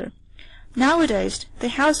propaganda. Nowadays, the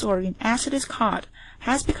house organ, as it is called,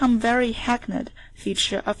 has become a very hackneyed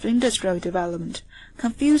feature of industrial development,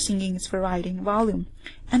 confusing in its variety and volume,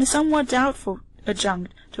 and a somewhat doubtful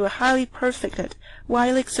adjunct to a highly perfected,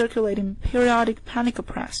 widely circulating periodic botanical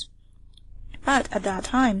press. But at that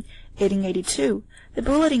time, 1882, the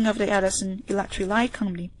bulletin of the Edison Electric Light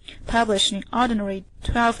Company, published in ordinary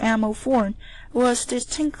 12mo form, was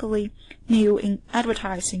distinctly new in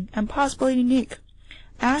advertising and possibly unique.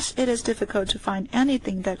 As it is difficult to find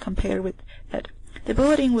anything that compared with it, the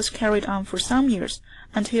bulletin was carried on for some years,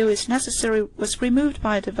 until its necessity was removed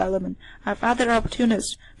by the development of other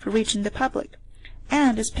opportunities for reaching the public,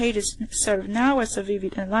 and its pages serve now as a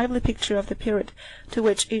vivid and lively picture of the period to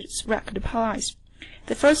which its record applies.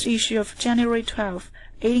 The first issue of January 12,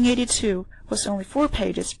 1882, was only 4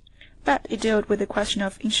 pages, but it dealt with the question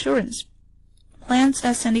of insurance. Plants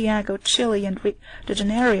at San Diego, Chile, and Rio de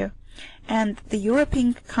Janeiro, and the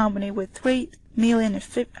European company with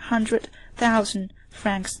 3,500,000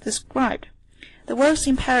 francs described. The works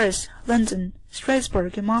in Paris, London,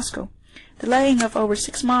 Strasbourg, and Moscow. The laying of over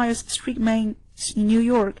 6 miles street mains in New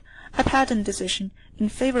York, a patent decision in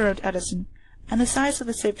favor of Edison, and the size of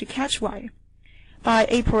the safety catch wire. By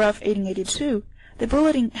April of 1882, the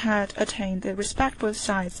bulletin had attained the respectable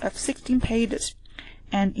size of 16 pages,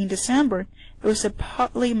 and in December it was a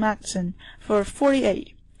partly magazine for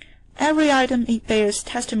 48. Every item bears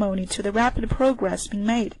testimony to the rapid progress being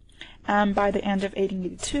made, and by the end of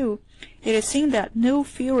 1882, it is seen that no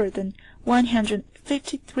fewer than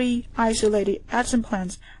 153 isolated Edison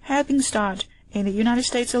plants have been started in the United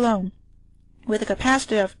States alone, with a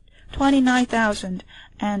capacity of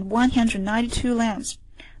 29,192 lamps.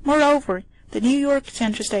 Moreover, the New York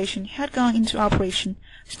Central Station had gone into operation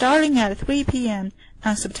starting at 3 p.m.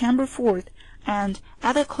 on September 4th, and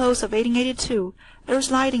at the close of 1882, there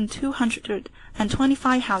was lighting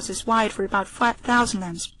 225 houses wide for about 5,000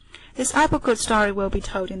 lamps. This epochal story will be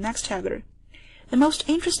told in next chapter. The most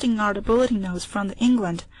interesting are the bulletin notes from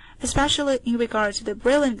England, especially in regard to the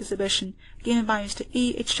brilliant exhibition given by Mr.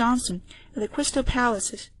 E. H. Johnson at the Crystal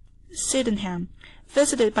Palace, Sydenham,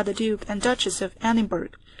 visited by the Duke and Duchess of Edinburgh,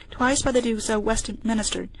 twice by the Dukes of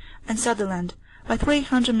Westminster and Sutherland, by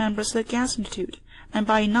 300 members of the Gas Institute, and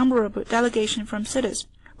by innumerable delegations from cities,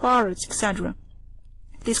 boroughs, etc.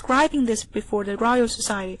 Describing this before the Royal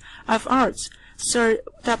Society of Arts, Sir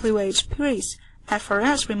W. H. Peirce,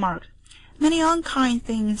 F.R.S., remarked, "Many unkind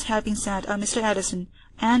things have been said of Mr. Edison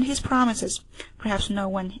and his promises. Perhaps no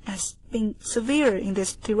one has been severer in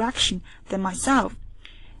this direction than myself.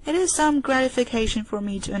 It is some gratification for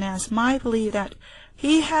me to announce my belief that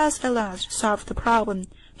he has at last solved the problem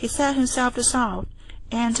he set himself to solve,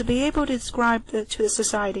 and to be able to describe to the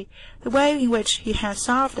Society the way in which he has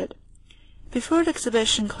solved it." Before the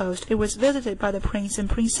exhibition closed, it was visited by the Prince and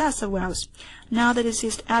Princess of Wales, now the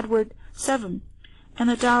deceased Edward VII, and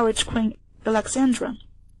the Dowager Queen Alexandra,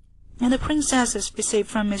 and the princesses received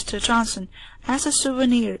from Mr. Johnson as a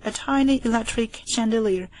souvenir a tiny electric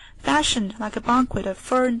chandelier fashioned like a banquet of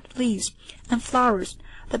fern leaves and flowers,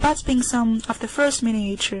 the butts being some of the first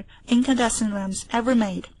miniature incandescent lamps ever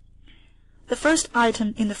made. The first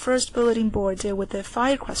item in the first bulletin board dealt with the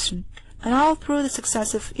fire question, and all through the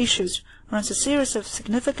successive issues runs a series of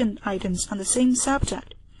significant items on the same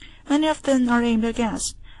subject. Many of them are aimed at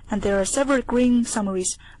gas, and there are several green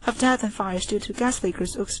summaries of death and fires due to gas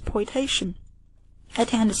leakers' exploitation. A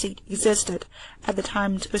tendency existed at the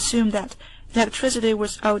time to assume that electricity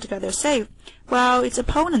was altogether safe, while its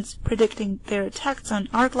opponents, predicting their attacks on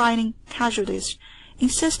arc lighting casualties,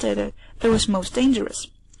 insisted that it was most dangerous.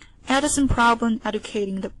 Edison's problem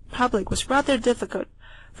educating the public was rather difficult,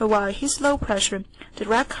 for while his low-pressure,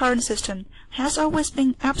 direct current system has always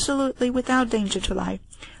been absolutely without danger to life,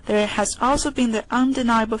 there has also been the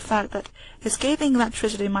undeniable fact that escaping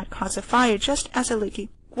electricity might cause a fire just as a leaky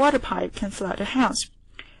water pipe can flood a house.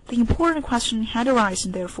 The important question had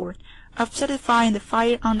arisen, therefore, of satisfying the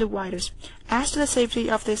fire underwriters as to the safety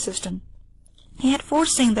of their system. He had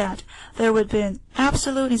foreseen that there would be an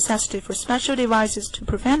absolute necessity for special devices to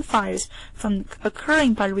prevent fires from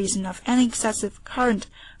occurring by reason of any excessive current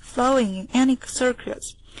flowing in any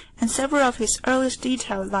circuits, and several of his earliest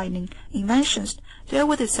detailed lighting inventions deal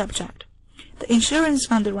with this subject. The insurance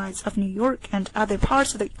underwriters of New York and other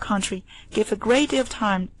parts of the country gave a great deal of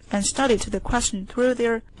time and study to the question through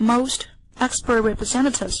their most expert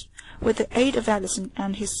representatives, with the aid of Edison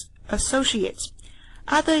and his associates.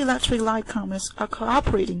 Other electric light companies are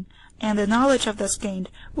cooperating, and the knowledge of thus gained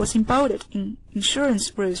was embodied in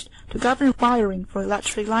insurance rules to govern wiring for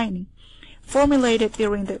electric lighting. formulated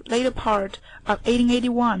during the later part of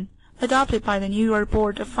 1881, adopted by the New York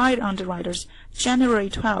Board of Fire Underwriters January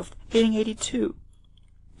 12, 1882,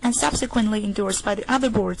 and subsequently endorsed by the other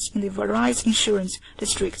boards in the various insurance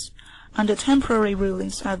districts. Under temporary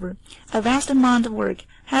rulings, however, a vast amount of work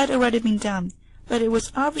had already been done, but it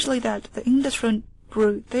was obviously that the industry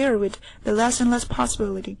grew there with the less and less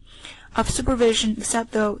possibility of supervision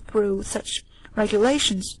except through such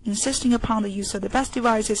regulations insisting upon the use of the best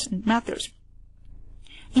devices and methods.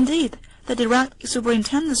 Indeed, the direct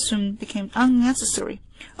superintendence soon became unnecessary,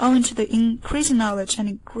 owing to the increasing knowledge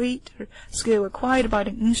and greater skill acquired by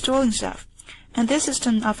the installing staff, and this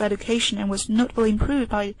system of education was notably improved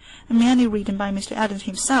by many written by Mr. Edison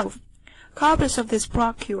himself. Copies of this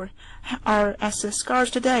brochure are as scarce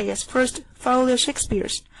today as first folio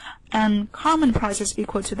Shakespeare's, and common prices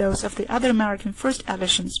equal to those of the other American first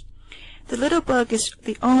editions. The little book is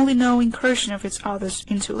the only known incursion of its authors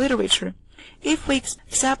into literature, if we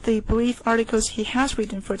accept the brief articles he has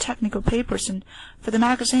written for technical papers and for the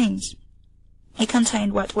magazines. It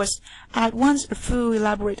contained what was at once a full,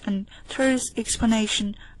 elaborate, and terse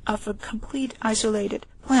explanation of a complete isolated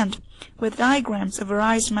plant, with diagrams of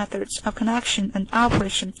various methods of connection and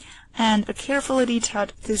operation, and a carefully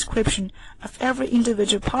detailed description of every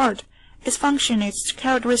individual part, its function, its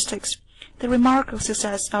characteristics. The remarkable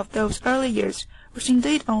success of those early years was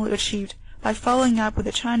indeed only achieved by following up with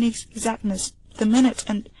the Chinese exactness the minute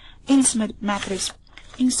and intimate methods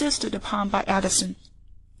insisted upon by Edison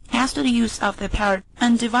as to the use of the apparatus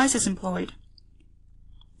and devices employed.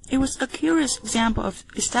 It was a curious example of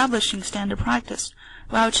establishing standard practice,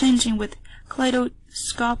 while changing with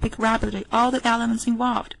kaleidoscopic rapidity all the elements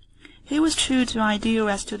involved. He was true to ideal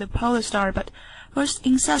as to the polar star, but was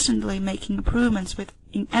incessantly making improvements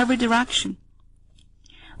in every direction.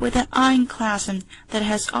 With an ironclasm that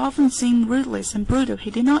has often seemed ruthless and brutal, he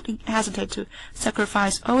did not hesitate to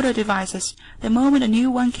sacrifice older devices the moment a new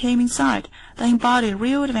one came in sight that embodied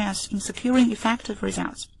real advance in securing effective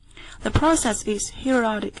results. The process is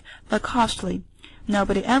periodic but costly.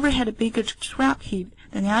 Nobody ever had a bigger scrap heap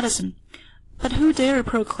than Edison, but who dare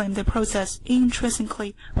proclaim the process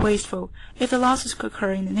intrinsically wasteful if the losses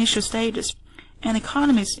occur in the initial stages, and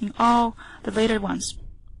economies in all the later ones?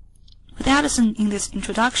 With Edison in this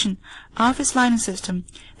introduction of his lighting system,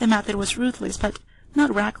 the method was ruthless but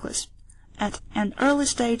not reckless. At an early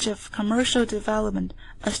stage of commercial development,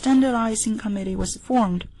 a standardizing committee was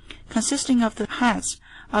formed, consisting of the heads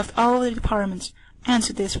of all the departments, and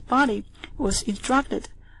this body was instructed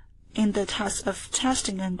in the task of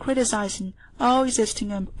testing and criticizing all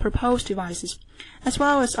existing and proposed devices, as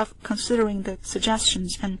well as of considering the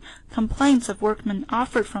suggestions and complaints of workmen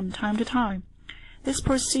offered from time to time. This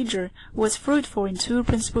procedure was fruitful in two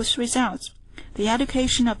principal results: the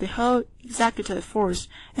education of the whole executive force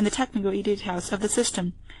in the technical details of the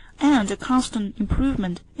system, and a constant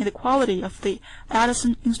improvement in the quality of the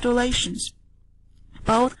Edison installations,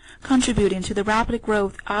 both contributing to the rapid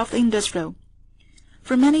growth of the industry.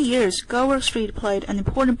 For many years, Gower Street played an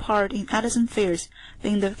important part in Edison fairs,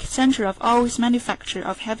 being the center of all his manufacture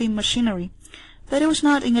of heavy machinery. But it was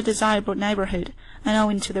not in a desirable neighborhood, and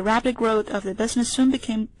owing to the rapid growth of the business soon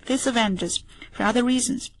became disadvantageous for other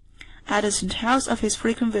reasons. Edison tells of his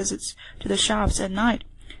frequent visits to the shops at night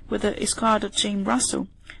with the escort of Jim Russell,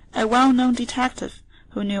 a well-known detective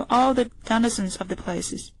who knew all the denizens of the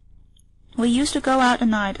places. We used to go out at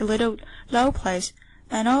night, a little low place,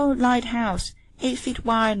 an old lighthouse, 8 feet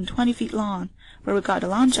wide and 20 feet long, where we got a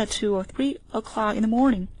lunch at 2 or 3 o'clock in the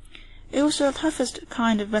morning. It was the toughest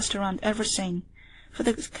kind of restaurant ever seen. For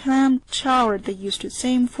the clam chowder they used to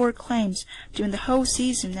sing 4 clams during the whole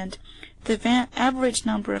season, and the average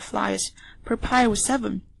number of flies per pie was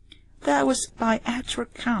 7. That was by actual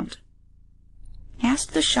count. As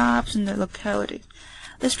to the shops and the locality,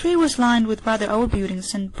 the street was lined with rather old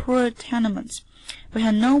buildings and poor tenements. We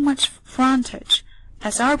had no much frontage.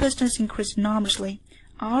 As our business increased enormously,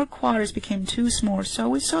 our quarters became too small, so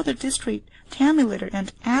we saw the district tammy leader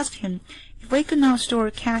and asked him if we could not store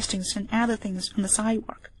castings and other things on the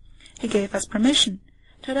sidewalk. He gave us permission,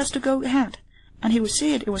 told us to go ahead, and he would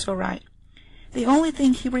see it was all right. The only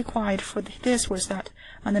thing he required for this was that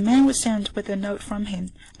when the man was sent with a note from him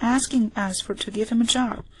asking us to give him a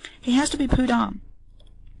job, he has to be put on.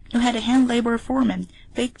 We had a hand labor foreman,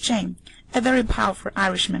 Big Jane, a very powerful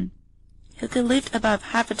Irishman, who could lift above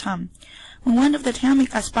half a ton. When one of the tammy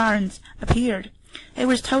aspirants appeared, he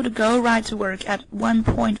was told to go right to work at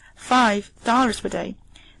 $1.5 per day.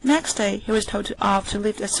 Next day he was told to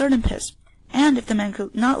lift a certain piece, and if the man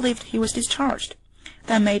could not lift, he was discharged.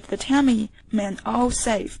 That made the tammy men all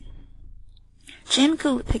safe. Jim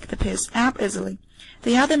could pick the piece up easily.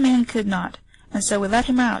 The other man could not, and so we let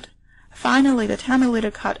him out. Finally, the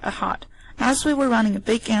tamer-leader caught a hot, as we were running a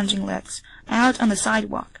big engine legs out on the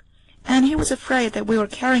sidewalk, and he was afraid that we were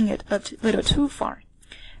carrying it a little too far.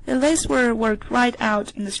 The legs were worked right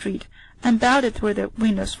out in the street, and bolted through the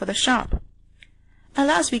windows for the shop. At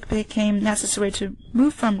last it became necessary to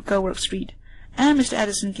move from Gowork Street, and Mr.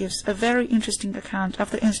 Edison gives a very interesting account of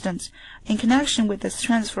the incident in connection with the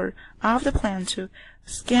transfer of the plant to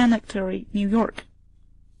Schenectady, New York.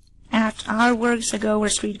 After our works at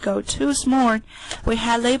Gowork Street got too small, we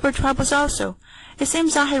had labor troubles also. It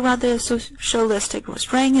seems I had rather socialistic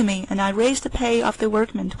strain in me, and I raised the pay of the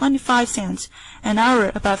workmen 25 cents an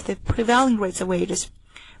hour above the prevailing rates of wages.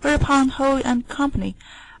 Whereupon Howe and Company,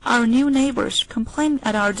 our new neighbors, complained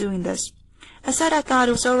at our doing this. I said I thought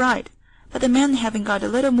it was all right, but the men, having got a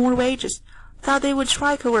little more wages, thought they would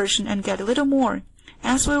try coercion and get a little more,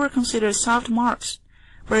 as we were considered soft marks.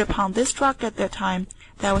 Whereupon this struck at that time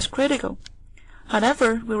that was critical.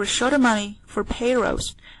 However, we were short of money for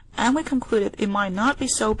payrolls, and we concluded it might not be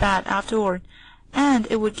so bad after all, and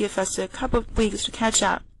it would give us a couple of weeks to catch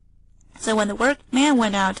up. So when the workmen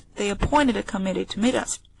went out, they appointed a committee to meet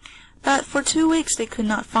us. But for 2 weeks they could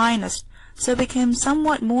not find us, so became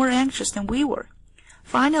somewhat more anxious than we were.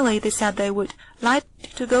 Finally, they said they would like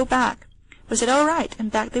to go back. We said all right,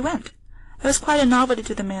 and back they went. It was quite a novelty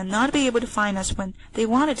to the men not to be able to find us when they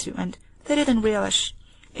wanted to, and they didn't relish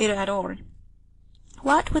it at all.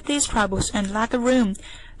 What with these troubles and lack of room,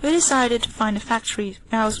 we decided to find a factory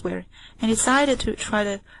elsewhere, and decided to try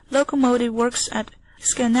the locomotive works at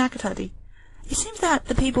Schenectady. It seemed that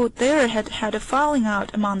the people there had had a falling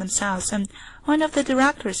out among themselves, and one of the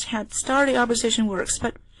directors had started opposition works,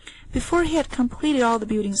 but before he had completed all the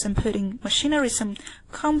buildings and put in machinery, some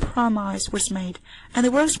compromise was made, and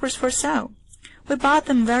the works were for sale. We bought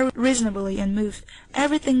them very reasonably and moved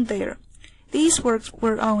everything there. These works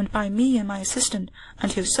were owned by me and my assistant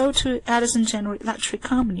until sold to Edison General Electric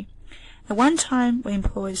Company. At one time we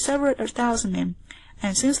employed several thousand men,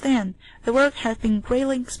 and since then the work has been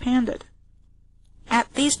greatly expanded.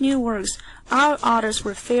 At these new works, our orders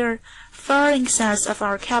were far in excess of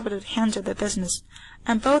our capital to handle the business,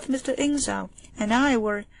 and both Mr. Ingersoll and I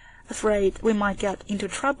were afraid we might get into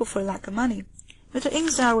trouble for lack of money. Mr.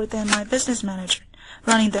 Ingersoll was then my business manager,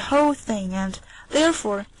 running the whole thing, and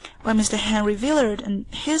therefore, when Mr. Henry Villard and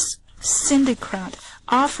his syndicate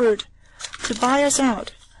offered to buy us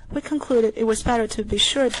out, we concluded it was better to be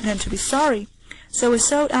sure than to be sorry, so we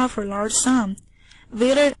sold out for a large sum.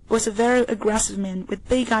 Villard was a very aggressive man with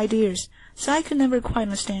big ideas, so I could never quite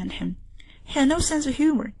understand him. He had no sense of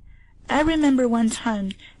humor. I remember one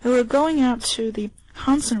time we were going out to the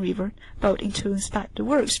Hudson River boating to inspect the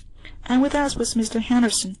works, and with us was Mr.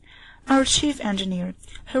 Henderson, our chief engineer,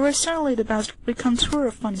 who was certainly the best raconteur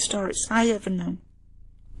of funny stories I ever known.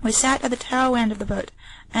 We sat at the tail end of the boat,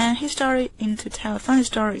 and he started in to tell funny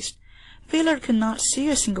stories. Villard could not see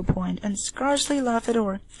a single point, and scarcely laughed at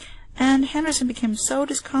all, and Henderson became so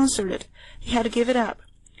disconcerted he had to give it up.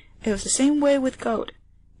 It was the same way with gold.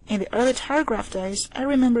 In the early telegraph days, I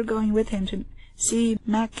remember going with him to see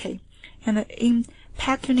Mackay, and the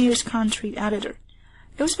Impecunious country editor.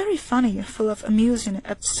 It was very funny, full of amusing and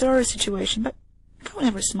absurd situation, but God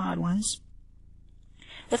never smiled once.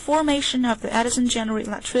 The formation of the Edison General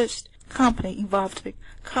Electric Company involved the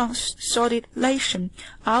consolidation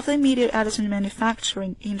of the immediate Edison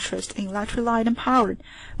manufacturing interest in electric light and power,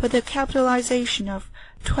 with a capitalization of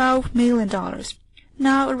 $12 million.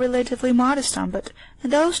 Now a relatively modest sum, but in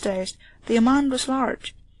those days the amount was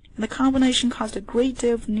large, and the combination caused a great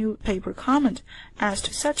deal of newspaper comment as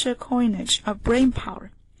to such a coinage of brain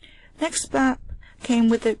power. Next step came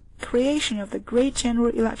with the creation of the great General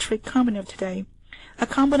Electric Company of today, a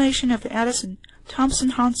combination of the Edison,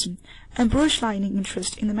 Thomson, and Bruce Lightning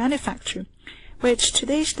interest in the manufacture, which to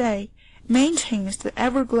this day maintains the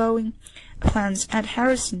ever-glowing plants at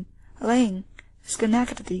Harrison, Lane,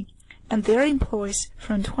 Schenectady, and there employs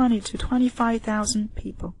from 20 to 25,000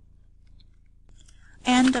 people.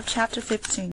 End of chapter 15.